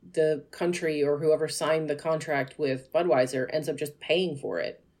the country or whoever signed the contract with Budweiser ends up just paying for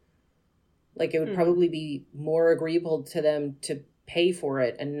it. Like, it would probably be more agreeable to them to pay for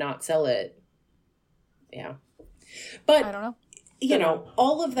it and not sell it. Yeah. But, I don't know.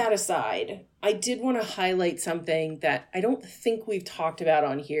 All of that aside, I did want to highlight something that I don't think we've talked about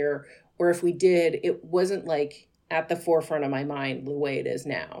on here, or if we did, it wasn't, like, at the forefront of my mind the way it is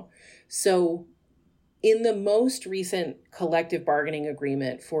now. So, in the most recent collective bargaining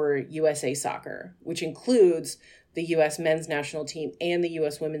agreement for USA Soccer, which includes the U.S. men's national team and the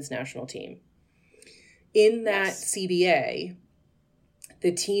U.S. women's national team, in that CBA,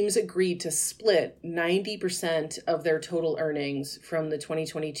 the teams agreed to split 90% of their total earnings from the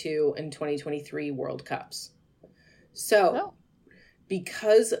 2022 and 2023 World Cups. So,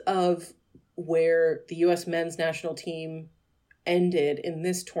 because of where the U.S. men's national team ended in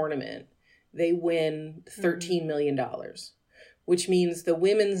this tournament, they win $13 million, which means the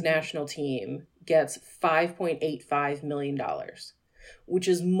women's national team gets $5.85 million, which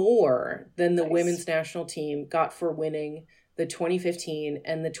is more than the women's national team got for winning the 2015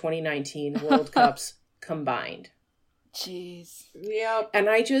 and the 2019 World Cups combined. Jeez. Yep. And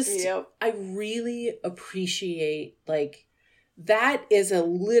I really appreciate, like, that is a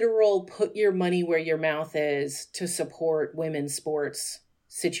literal put your money where your mouth is to support women's sports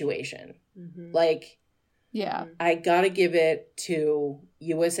situation. Like, yeah, I gotta give it to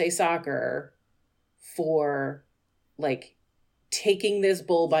USA Soccer for, like, taking this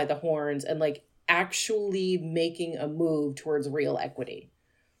bull by the horns and, like, actually making a move towards real equity.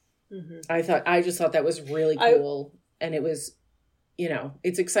 I just thought that was really cool. And it was,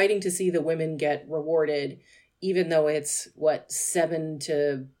 it's exciting to see the women get rewarded, even though it's 7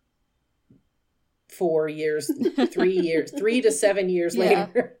 to 4 years, 3 years, 3 to 7 years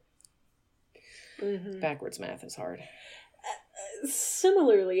later. Backwards math is hard.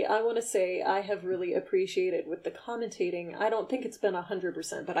 Similarly, I want to say I have really appreciated with the commentating. I don't think it's been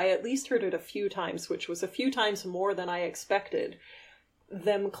 100%, but I at least heard it a few times, which was a few times more than I expected.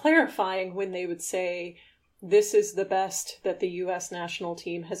 Them clarifying when they would say, this is the best that the U.S. national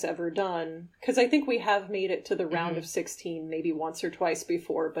team has ever done, because I think we have made it to the round of 16 maybe once or twice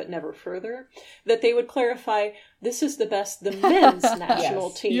before, but never further, that they would clarify, this is the best the men's national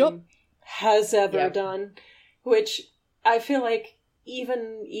team has ever done, which I feel like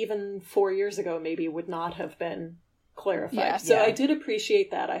even 4 years ago maybe would not have been clarified. So I did appreciate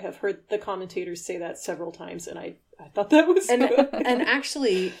that. I have heard the commentators say that several times, and I thought that was good. And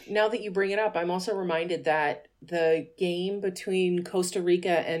actually, now that you bring it up, I'm also reminded that the game between Costa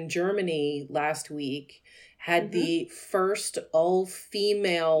Rica and Germany last week had the first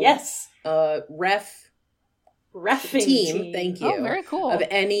all-female reffing team. Thank you. Oh, very cool. Of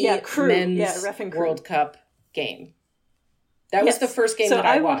any men's World Cup game. That was the first game that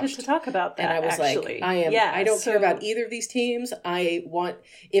I watched. Wanted to talk about that, and I was actually. like, I don't care about either of these teams.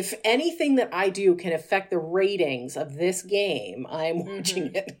 If anything that I do can affect the ratings of this game, I'm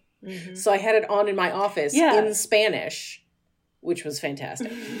watching it. Mm-hmm. So I had it on in my office in Spanish, which was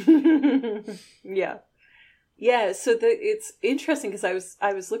fantastic. Yeah, so it's interesting because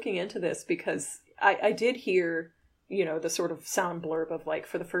I was looking into this because I did hear, the sort of sound blurb of like,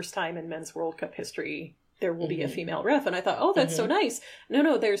 for the first time in men's World Cup history, there will be a female ref. And I thought, oh, that's so nice.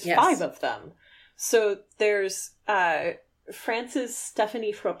 No, there's 5 of them. So there's France's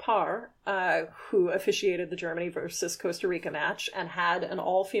Stephanie Frappart, who officiated the Germany versus Costa Rica match and had an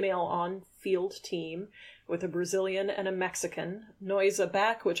all-female on-field team with a Brazilian and a Mexican. Noiza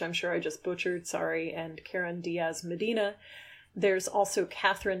Back, which I'm sure I just butchered, sorry, and Karen Diaz Medina. There's also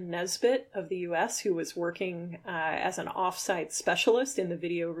Catherine Nesbitt of the U.S., who was working as an offside specialist in the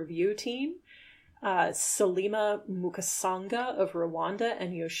video review team. Salima Mukasanga of Rwanda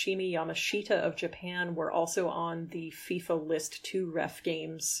and Yoshimi Yamashita of Japan were also on the FIFA List 2 ref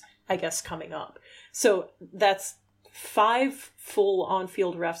games, I guess, coming up. So that's 5 full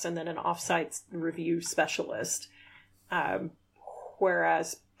on-field refs and then an offside review specialist,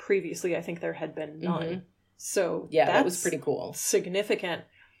 whereas previously I think there had been none. So that was pretty cool. Significant.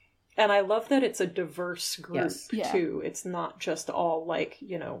 And I love that it's a diverse group, too. It's not just all like,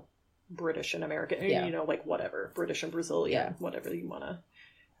 British and American, like whatever, British and Brazilian, whatever you want to,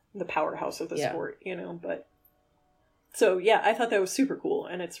 the powerhouse of the sport, but so I thought that was super cool.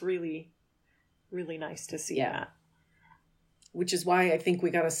 And it's really, really nice to see that. Which is why I think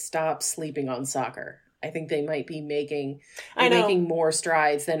we got to stop sleeping on soccer. I think they might be making more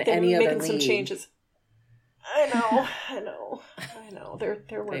strides than any other league. Some changes. I know.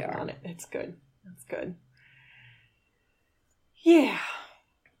 They're working on it. It's good. That's good. Yeah.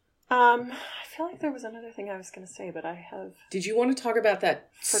 I feel like there was another thing I was going to say, but I have... Did you want to talk about that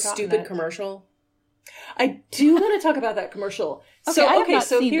stupid commercial? I do want to talk about that commercial. So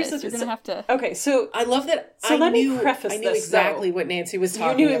here's this. You're going to have to... Okay, so... I love that. So let me preface this. I knew exactly what Nancy was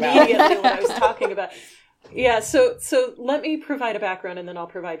talking about. You knew immediately what I was talking about. Yeah, so let me provide a background and then I'll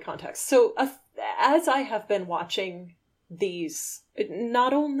provide context. So as I have been watching these,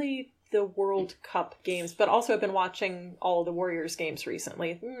 not only the World Cup games, but also I've been watching all the Warriors games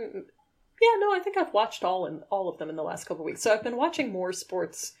recently. I think I've watched all of them in the last couple of weeks. So I've been watching more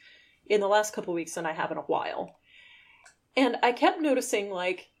sports in the last couple of weeks than I have in a while. And I kept noticing,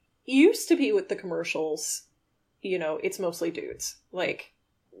 like, used to be with the commercials, it's mostly dudes. Like,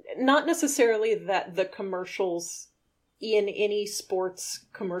 not necessarily that the commercials in any sports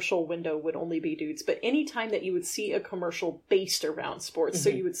commercial window would only be dudes, but any time that you would see a commercial based around sports, so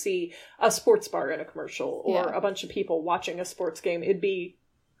you would see a sports bar in a commercial or a bunch of people watching a sports game, it'd be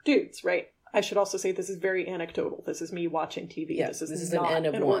dudes, right? I should also say this is very anecdotal. This is me watching TV. Yeah, this is not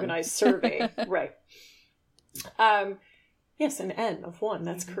an organized survey. Right. Yes, an N of 1.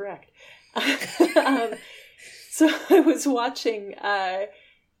 That's correct. So I was watching, and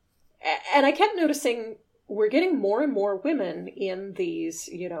I kept noticing we're getting more and more women in these,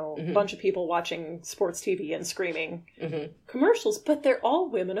 bunch of people watching sports TV and screaming commercials, but they're all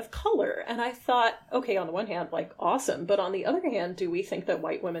women of color. And I thought, okay, on the one hand, like, awesome. But on the other hand, do we think that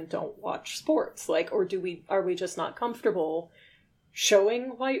white women don't watch sports? Like, or are we just not comfortable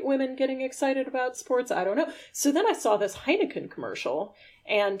showing white women getting excited about sports? I don't know. So then I saw this Heineken commercial,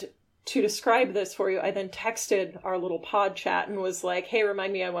 and to describe this for you, I then texted our little pod chat and was like, hey,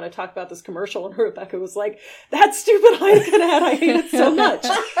 remind me, I want to talk about this commercial. And Rebecca was like, that stupid Heineken ad, I hate it so much.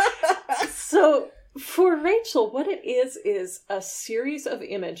 So for Rachel, what it is a series of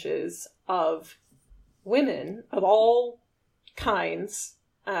images of women of all kinds,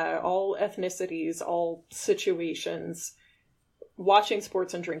 all ethnicities, all situations, watching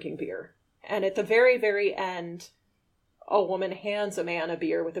sports and drinking beer. And at the very, very end, a woman hands a man a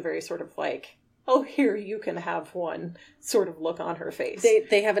beer with a very sort of like oh, here, you can have one sort of look on her face.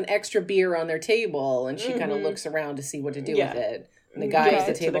 They have an extra beer on their table, and she kind of looks around to see what to do with it. And the guy at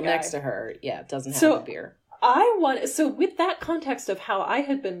the table next to her, doesn't have the beer. So with that context of how I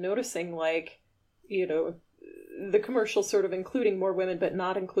had been noticing, like, you know, the commercial sort of including more women, but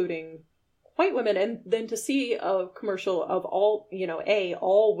not including white women, and then to see a commercial of all, you know, A,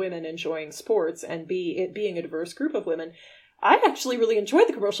 all women enjoying sports, and B, it being a diverse group of women, I actually really enjoyed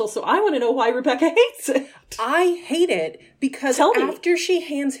the commercial, so I want to know why Rebecca hates it. I hate it because after she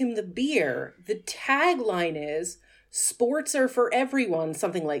hands him the beer, the tagline is, sports are for everyone,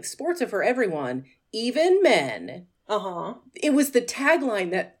 something like, sports are for everyone, even men. Uh-huh. It was the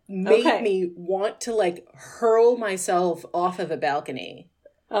tagline that made me want to, like, hurl myself off of a balcony.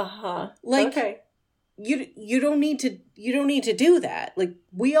 Uh-huh. Like, you don't need to do that. Like,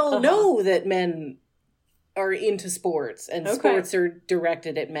 we all know that men are into sports and sports are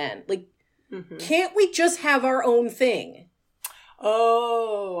directed at men. Like, can't we just have our own thing?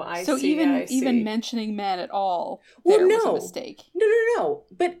 Oh, I see. So even mentioning men at all, was a mistake. No.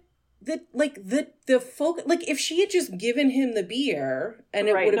 But the folk, like, if she had just given him the beer and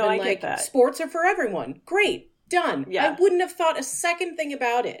it would have been like, sports are for everyone. Great, done. Yeah. I wouldn't have thought a second thing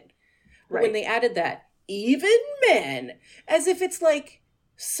about it. Right. When they added that, even men, as if it's like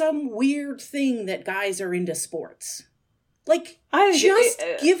some weird thing that guys are into sports. Like,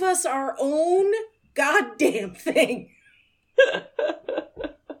 give us our own goddamn thing.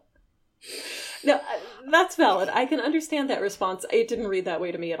 No, that's valid. I can understand that response. It didn't read that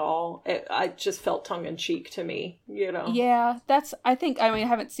way to me at all. I just felt tongue-in-cheek to me, you know? Yeah, I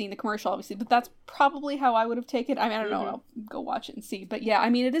haven't seen the commercial, obviously, but that's probably how I would have taken it. I mean, I don't know. I'll go watch it and see. But yeah, I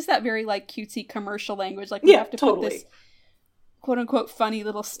mean, it is that very, like, cutesy commercial language. Like, we have to put this quote-unquote funny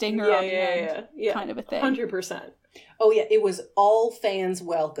little stinger on the end kind of a thing. 100%. Oh, yeah, it was all fans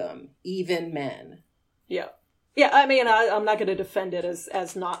welcome, even men. Yeah. Yeah, I mean, I'm not going to defend it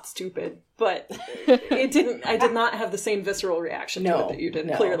as not stupid, but I did not have the same visceral reaction to it that you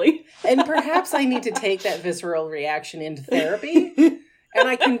did, clearly. And perhaps I need to take that visceral reaction into therapy, and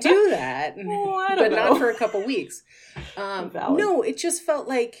I can do that, but not for a couple weeks. No, it just felt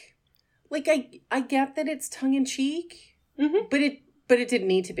like I get that it's tongue-in-cheek, but it didn't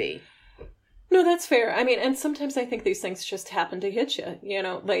need to be. No, that's fair. I mean, and sometimes I think these things just happen to hit you, you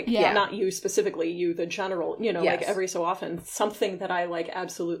know, like, not you specifically, you, the general, you know, like every so often, something that I, like,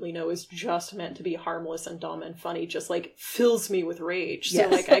 absolutely know is just meant to be harmless and dumb and funny just, like, fills me with rage. So,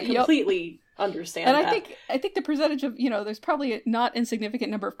 like, I completely understand that. And I think the percentage of, you know, there's probably a not insignificant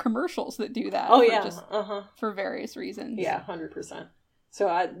number of commercials that do that. For various reasons. Yeah, 100%. So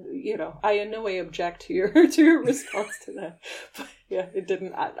I in no way object to your response to that. But yeah, it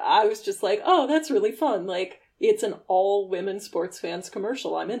didn't. I was just like, oh, that's really fun. Like, it's an all women sports fans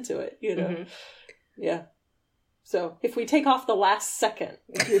commercial. I'm into it, you know? Mm-hmm. Yeah. So if we take off the last second,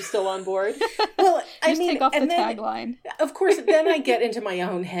 if you're still on board. Well, take off the tagline. Of course, then I get into my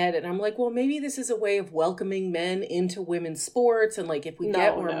own head and I'm like, well, maybe this is a way of welcoming men into women's sports. And like, if we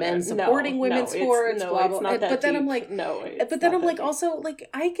get more men supporting women's sports, blah, blah, blah. But then I'm like, also, like,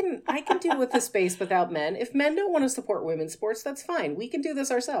 I can deal with the space without men. If men don't want to support women's sports, that's fine. We can do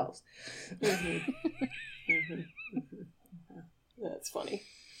this ourselves. That's funny.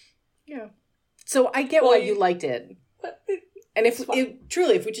 Yeah. So I get why you liked it. And if we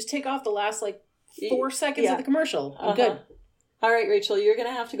just take off the last, like, 4 seconds of the commercial, I'm good. All right, Rachel, you're going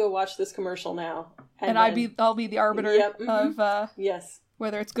to have to go watch this commercial now. And I'll be the arbiter of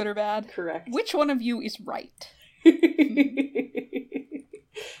whether it's good or bad. Correct. Which one of you is right? The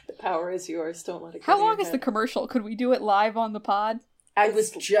power is yours. Don't let it go. How long is the commercial? Could we do it live on the pod?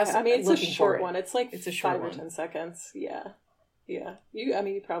 It's a short one. It's like 5 or 10 seconds. Yeah. Yeah,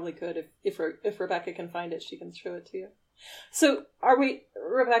 you probably could if Rebecca can find it, she can show it to you. So,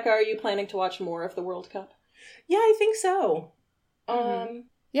 Rebecca? Are you planning to watch more of the World Cup? Yeah, I think so.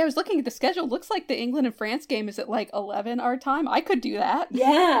 Yeah, I was looking at the schedule. Looks like the England and France game is at like 11 our time. I could do that.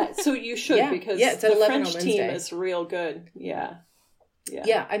 Yeah, so you should because it's the French team is real good. Yeah.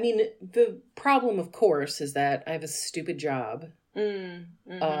 Yeah, I mean, the problem, of course, is that I have a stupid job.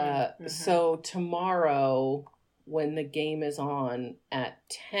 So tomorrow, when the game is on at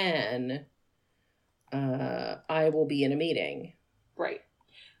 10, I will be in a meeting. Right.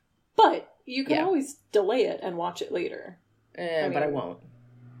 But you can always delay it and watch it later. But I won't.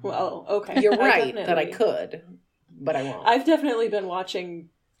 Well, okay. You're right that I could, but I won't. I've definitely been watching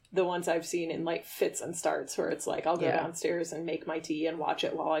the ones I've seen in like fits and starts where it's like I'll go downstairs and make my tea and watch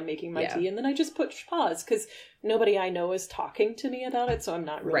it while I'm making my tea, and then I just push pause because nobody I know is talking to me about it, so I'm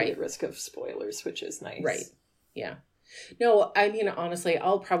not really at risk of spoilers, which is nice. Right. Yeah. No, I mean, honestly,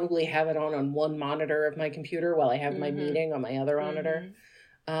 I'll probably have it on one monitor of my computer while I have my meeting on my other monitor.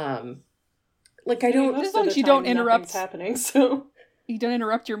 Like, I don't... As long as you don't interrupt... happening, so... You don't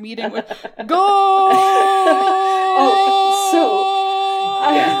interrupt your meeting with, go!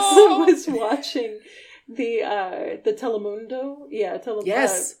 I was watching the Telemundo,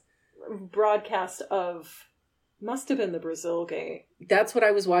 broadcast of... Must have been the Brazil game. That's what I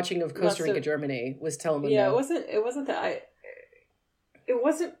was watching of Costa Rica, Germany, was Telemundo. Yeah, it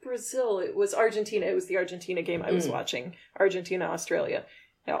wasn't Brazil, it was Argentina. It was the Argentina game I was watching. Argentina, Australia,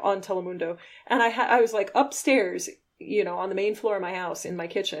 on Telemundo. And I was like upstairs, on the main floor of my house in my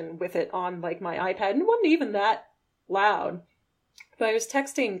kitchen with it on like my iPad. And it wasn't even that loud. But I was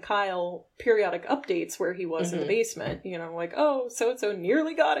texting Kyle periodic updates where he was in the basement, like, oh, so-and-so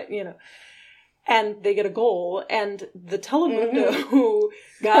nearly got it, And they get a goal, and the Telemundo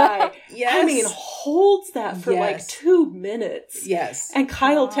guy, I mean, holds that for like 2 minutes. Yes. And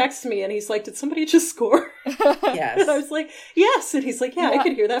Kyle texts me, and he's like, did somebody just score? Yes. And I was like, yes. And he's like, yeah, I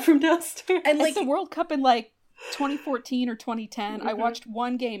could hear that from downstairs. And like the World Cup in like 2014 or 2010, I watched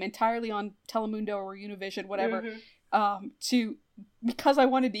one game entirely on Telemundo or Univision, whatever, because I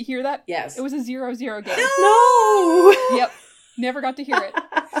wanted to hear that. Yes. It was a 0-0 game. No! Yep. Never got to hear it.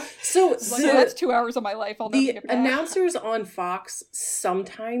 So that's 2 hours of my life. I'll never get back. The announcers on Fox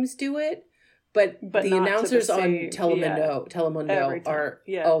sometimes do it, but the announcers on Telemundo are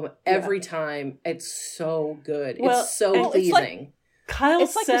every time. It's so good. Well, it's so pleasing.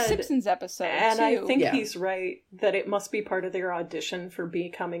 It's like the Simpsons episode, and too. I think he's right that it must be part of their audition for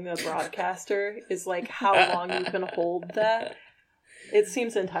becoming a broadcaster. Is like how long you can hold that. It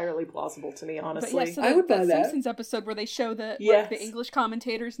seems entirely plausible to me, honestly. But I would buy that Simpsons episode where they show the English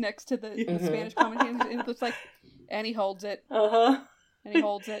commentators next to the Spanish commentators, and it's like, and he holds it. And he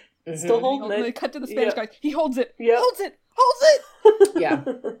holds it. Still holding it. They cut to the Spanish guy. He holds it. Yep. Holds it. Holds it. Yeah.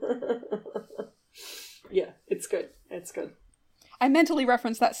 Yeah, it's good. It's good. I mentally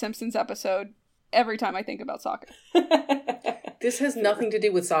reference that Simpsons episode every time I think about soccer. This has nothing to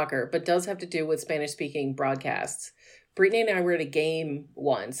do with soccer, but does have to do with Spanish-speaking broadcasts. Brittany and I were at a game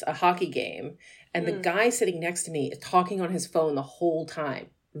once, a hockey game, and the guy sitting next to me is talking on his phone the whole time.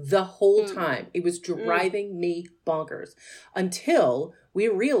 The whole time. It was driving me bonkers. Until we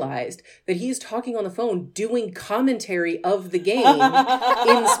realized that he's talking on the phone doing commentary of the game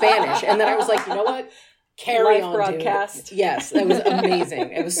in Spanish. And then I was like, you know what? Carry Live on, broadcast. Dude. Yes, that was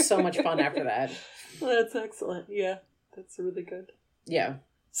amazing. It was so much fun after that. That's excellent. Yeah, that's really good. Yeah.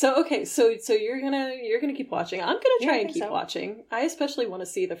 So okay, so you're gonna keep watching. I'm gonna try and keep watching. I especially want to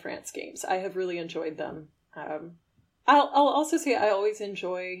see the France games. I have really enjoyed them. I'll also say I always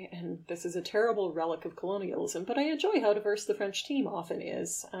enjoy, and this is a terrible relic of colonialism, but I enjoy how diverse the French team often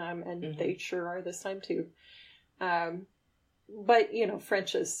is, and they sure are this time too. But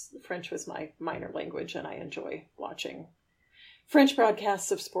French was my minor language, and I enjoy watching French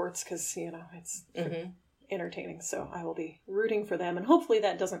broadcasts of sports because it's entertaining. So I will be rooting for them, and hopefully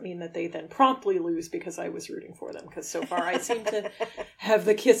that doesn't mean that they then promptly lose because I was rooting for them. Because so far I seem to have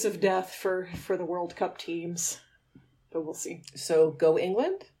the kiss of death for the World Cup teams, but we'll see. So go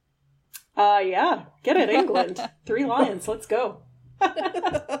England. Yeah, get it, England. 3 Lions, let's go.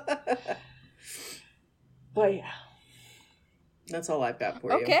 But yeah. That's all I've got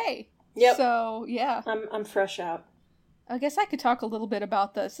for you. Okay. Yep. So, yeah. I'm fresh out. I guess I could talk a little bit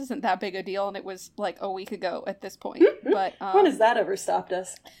about this. This isn't that big a deal, and it was like a week ago at this point. But when has that ever stopped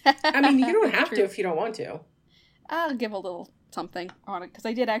us? I mean, you don't have to if you don't want to. I'll give a little something on it, because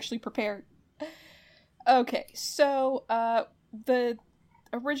I did actually prepare. Okay, so the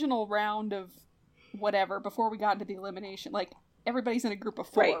original round of whatever, before we got into the elimination, like, everybody's in a group of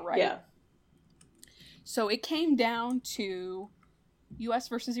 4, right? Yeah. So it came down to U.S.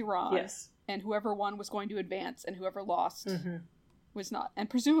 versus Iran. Yes. And whoever won was going to advance, and whoever lost was not. And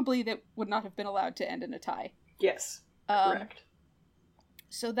presumably that would not have been allowed to end in a tie. Yes, correct.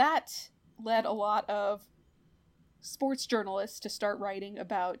 So that led a lot of sports journalists to start writing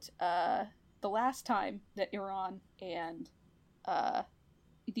about the last time that Iran and the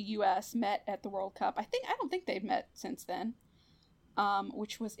U.S. met at the World Cup. I don't think they've met since then,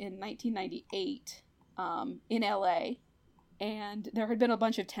 which was in 1998 in L.A., and there had been a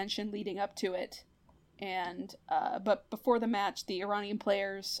bunch of tension leading up to it. And but before the match, the Iranian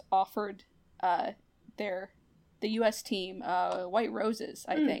players offered the U.S. team white roses,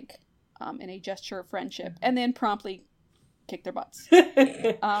 I think, in a gesture of friendship, and then promptly kicked their butts.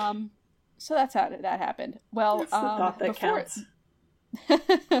 So that's how that happened. Well, that's the thought that counts.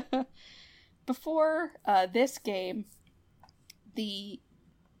 Before this game, the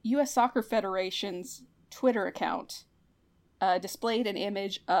U.S. Soccer Federation's Twitter account displayed an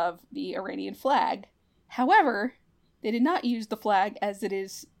image of the Iranian flag. However, they did not use the flag as it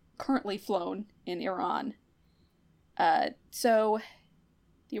is currently flown in Iran. So,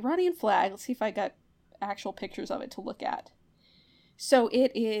 the Iranian flag, let's see if I got actual pictures of it to look at. So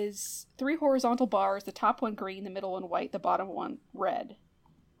it is 3 horizontal bars, the top one green, the middle one white, the bottom one red.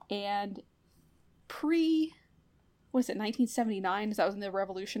 And what is it, 1979? Is that when the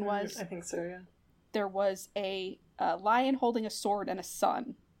revolution was? I think so, yeah. There was a lion holding a sword and a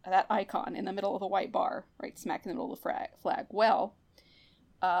sun, that icon, in the middle of the white bar, right smack in the middle of the flag. Well,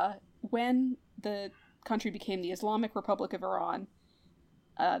 when the country became the Islamic Republic of Iran,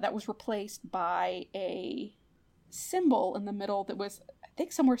 that was replaced by a symbol in the middle that was, I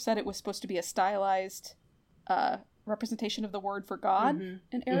think somewhere said it was supposed to be a stylized representation of the word for God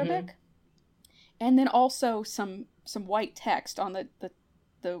in Arabic. Mm-hmm. And then also some white text on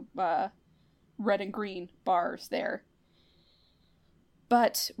the red and green bars there.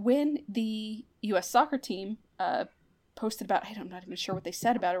 But when the U.S. soccer team posted about, I'm not even sure what they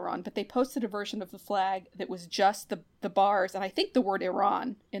said about Iran, but they posted a version of the flag that was just the bars, and I think the word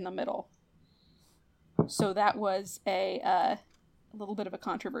Iran in the middle. So that was a little bit of a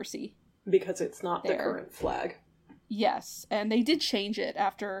controversy. Because it's not there. The current flag. Yes, and they did change it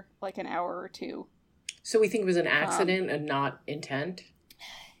after like an hour or two. So we think it was an accident and not intent?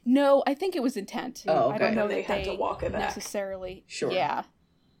 No, I think it was intent. Oh, okay. I don't know they that had to walk it back. Necessarily. Sure. Yeah.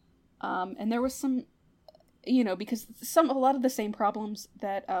 And there was some, because a lot of the same problems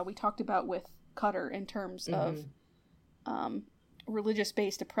that we talked about with Qatar in terms of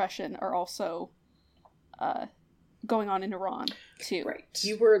religious-based oppression are also going on in Iran, too. Right.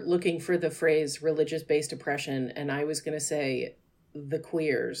 You were looking for the phrase religious-based oppression, and I was going to say the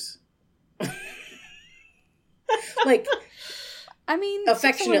queers. Like, I mean,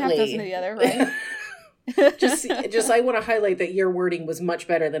 affectionately. 6 1/2 dozen of the other, right? just I want to highlight that your wording was much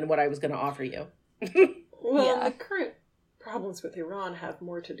better than what I was going to offer you. Well, the current problems with Iran have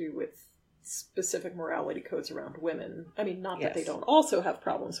more to do with specific morality codes around women. I mean, not that they don't also have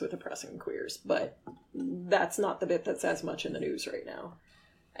problems with oppressing queers, but that's not the bit that's as much in the news right now.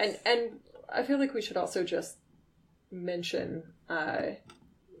 And I feel like we should also just mention,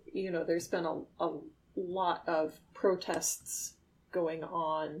 there's been a lot of protests going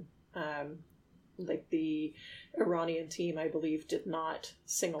on. Like the Iranian team, I believe, did not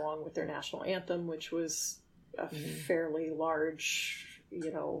sing along with their national anthem, which was a fairly large,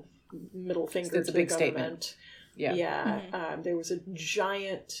 middle finger to the government. Statement. Yeah. Mm-hmm. There was a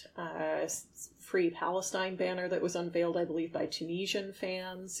giant Free Palestine banner that was unveiled, I believe, by Tunisian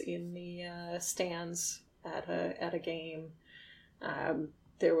fans in the stands at a game.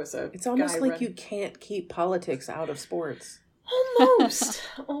 There was a It's almost like you can't keep politics out of sports.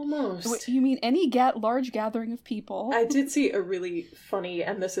 Almost. What, you mean any large gathering of people? I did see a really funny,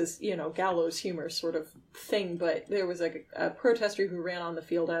 and this is, gallows humor sort of thing, but there was a protester who ran on the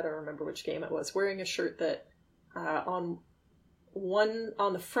field, I don't remember which game it was, wearing a shirt that on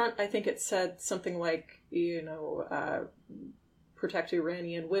the front, I think it said something like, protect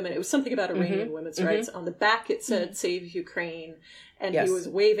Iranian women. It was something about Iranian women's rights. On the back it said, save Ukraine, and he was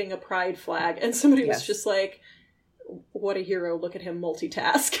waving a pride flag, and somebody was just like, what a hero, look at him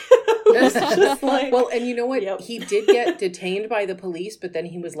multitask. Just like, well, and you know what? Yep. He did get detained by the police, but then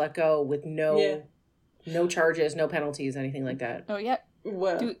he was let go with no charges, no penalties, anything like that. Oh, yeah.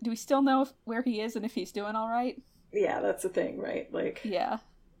 Well, do we still know where he is and if he's doing all right? Yeah, that's the thing, right? Like, yeah.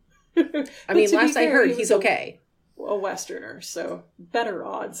 I mean, last I heard, he's okay. A Westerner, so better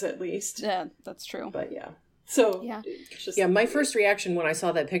odds at least. Yeah, that's true. But yeah. So, my first reaction when I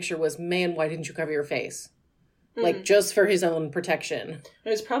saw that picture was, man, why didn't you cover your face? Like, just for his own protection. It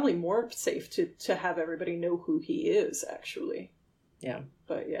was probably more safe to have everybody know who he is, actually. Yeah.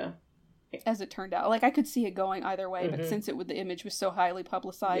 But, yeah. As it turned out. Like, I could see it going either way, but since the image was so highly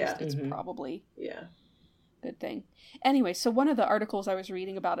publicized, it's probably a good thing. Anyway, so one of the articles I was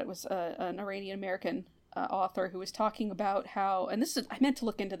reading about it was an Iranian-American author who was talking about how, and I meant to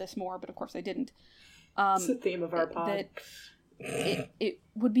look into this more, but of course I didn't. It's the theme of our pod. That it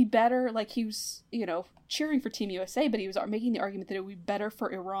would be better, like he was, cheering for Team USA, but he was making the argument that it would be better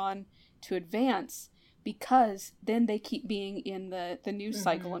for Iran to advance because then they keep being in the news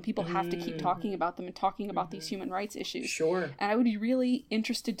cycle and people have to keep talking about them and talking about these human rights issues. Sure. And I would be really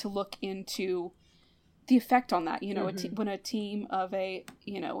interested to look into the effect on that, when a team of a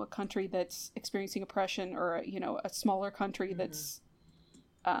country that's experiencing oppression or, a smaller country that's,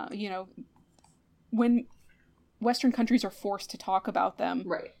 when Western countries are forced to talk about them,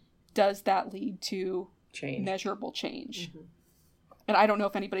 right? Does that lead to change, measurable change? And I don't know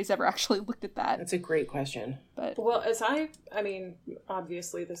if anybody's ever actually looked at that. That's a great question. But Well, I mean,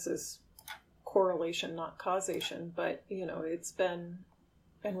 obviously this is correlation, not causation, but, it's been,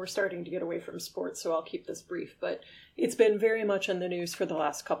 and we're starting to get away from sports, so I'll keep this brief, but it's been very much in the news for the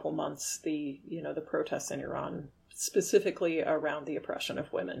last couple months, the protests in Iran, specifically around the oppression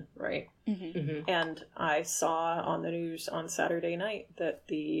of women, right? mm-hmm. Mm-hmm. And I saw on the news on Saturday night that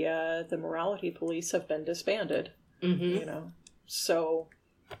the morality police have been disbanded, Mm-hmm. So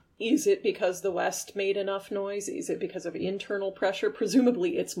is it because the West made enough noise? Is it because of internal pressure?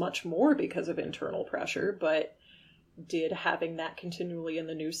 Presumably it's much more because of internal pressure, but did having that continually in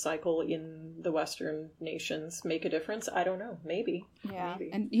the news cycle in the Western nations make a difference? I don't know. Maybe. Yeah.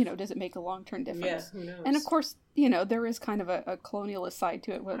 Maybe. And, does it make a long-term difference? Yeah, who knows? And of course, there is kind of a colonialist side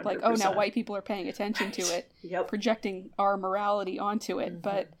to it, where like, oh, now 100%. white people are paying attention to it, Yep. projecting our morality onto it. Mm-hmm.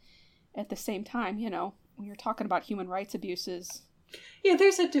 But at the same time, when you're talking about human rights abuses, Yeah,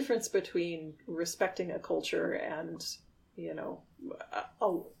 there's a difference between respecting a culture and,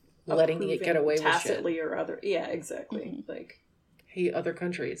 Letting it get away with shit. tacitly or other. Yeah, exactly. Mm-hmm. Like, Hey, other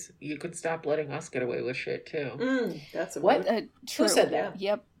countries, you could stop letting us get away with shit too. that's a What? word. true. Who said that?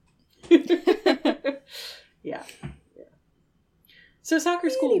 Yep. Yeah. So soccer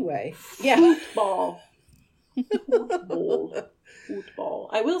school. Anyway, yeah. Football. Football.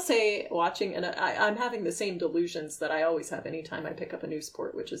 I will say, watching, and I'm having the same delusions that I always have anytime I pick up a new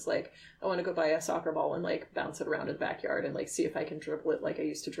sport, which is like, I want to go buy a soccer ball and like bounce it around in the backyard and like see if I can dribble it like I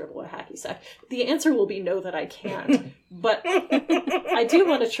used to dribble a hacky sack. The answer will be no, that I can't. But I do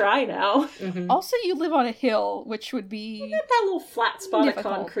want to try now. Mm-hmm. Also, you live on a hill, which would be Get that little flat spot Difficult.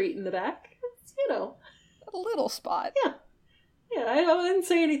 of concrete in the back. It's, a little spot. Yeah. Yeah, I didn't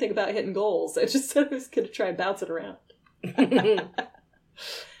say anything about hitting goals. I just said I was going to try and bounce it around. There's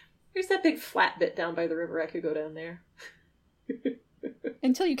that big flat bit down by the river. I could go down there.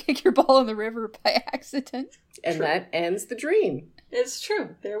 Until you kick your ball in the river by accident. And True. that ends the dream. It's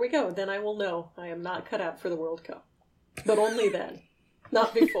true. There we go. Then I will know I am not cut out for the World Cup. But only then.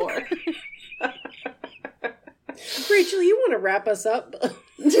 Not before. Rachel, you want to wrap us up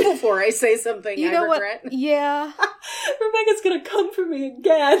before I say something You I know regret? what? Yeah. Rebecca's going to come for me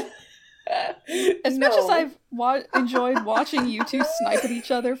again. As much as I've enjoyed watching you two snipe at each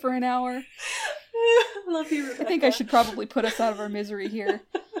other for an hour, Love you, Rebecca. I think I should probably put us out of our misery here.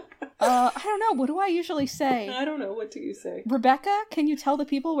 I don't know. What do I usually say? I don't know. What do you say? Rebecca, can you tell the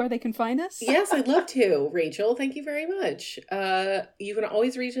people where they can find us? Yes, I'd love to, Rachel. Thank you very much. You can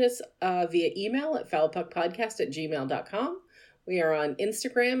always reach us via email at foulpuckpodcast@gmail.com. We are on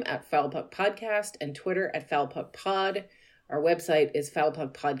Instagram at foulpuckpodcast and Twitter at foulpuckpod. Our website is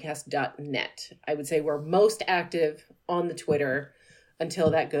foulpuckpodcast.net. I would say we're most active on the Twitter until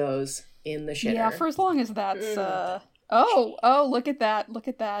that goes in the shitter. Yeah, for as long as that's Oh, look at that. Look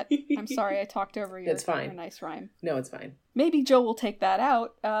at that. I'm sorry I talked over your, That's fine. your nice rhyme. No, it's fine. Maybe Joe will take that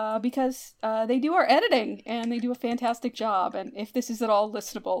out because they do our editing and they do a fantastic job. And if this is at all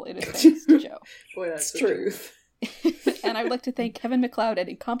listenable, it is thanks to Joe. Boy, that's the true. truth. And I would like to thank Kevin McLeod at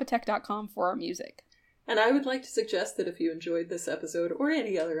Incompetech.com for our music. And I would like to suggest that if you enjoyed this episode or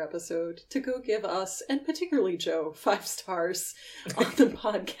any other episode, to go give us, and particularly Joe, 5 stars on the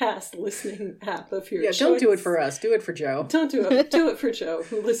podcast listening app of your choice. Don't do it for us. Do it for Joe. Don't do it. Do it for Joe,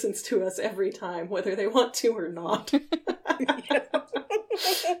 who listens to us every time, whether they want to or not.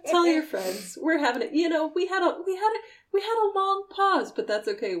 Tell your friends. We're having it. We had a long pause, but that's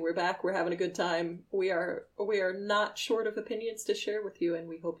okay. We're back. We're having a good time. We are not short of opinions to share with you, and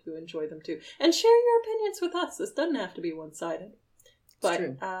we hope you enjoy them too. And share your opinions with us. This doesn't have to be one-sided. But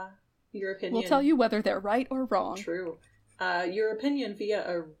true. Your opinion, We'll tell you whether they're right or wrong. True. Your opinion via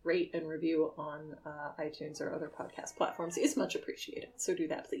a rate and review on iTunes or other podcast platforms is much appreciated. So do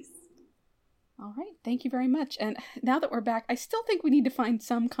that, please. All right. Thank you very much. And now that we're back, I still think we need to find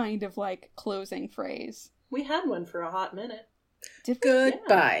some kind of closing phrase. We had one for a hot minute. Did we?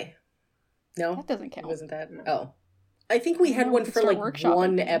 Goodbye. No, That doesn't count. wasn't that? No. Oh, I think we had No, one we could for start like workshopping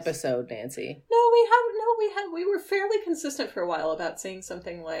one things. episode, Nancy. We were fairly consistent for a while about saying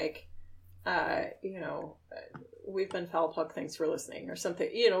something like, we've been foul puck, thanks for listening, or something.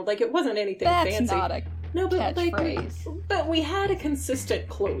 It wasn't anything That's fancy. not a No, but catchphrase. but we had a consistent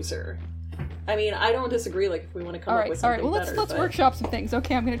closer. I mean, I don't disagree. Like, if we want to come All up right. with All something right. Well, let's better, but- workshop some things.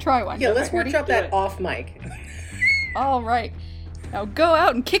 Okay, I'm going to try one. Yeah, Okay, let's ready? workshop Do that it. off mic. All right. Now go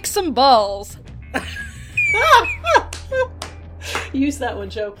out and kick some balls. Use that one,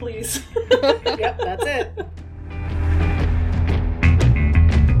 Joe, please. Yep, that's it.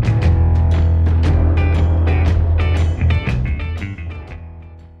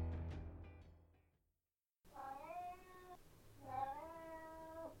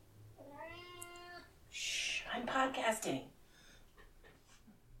 podcasting.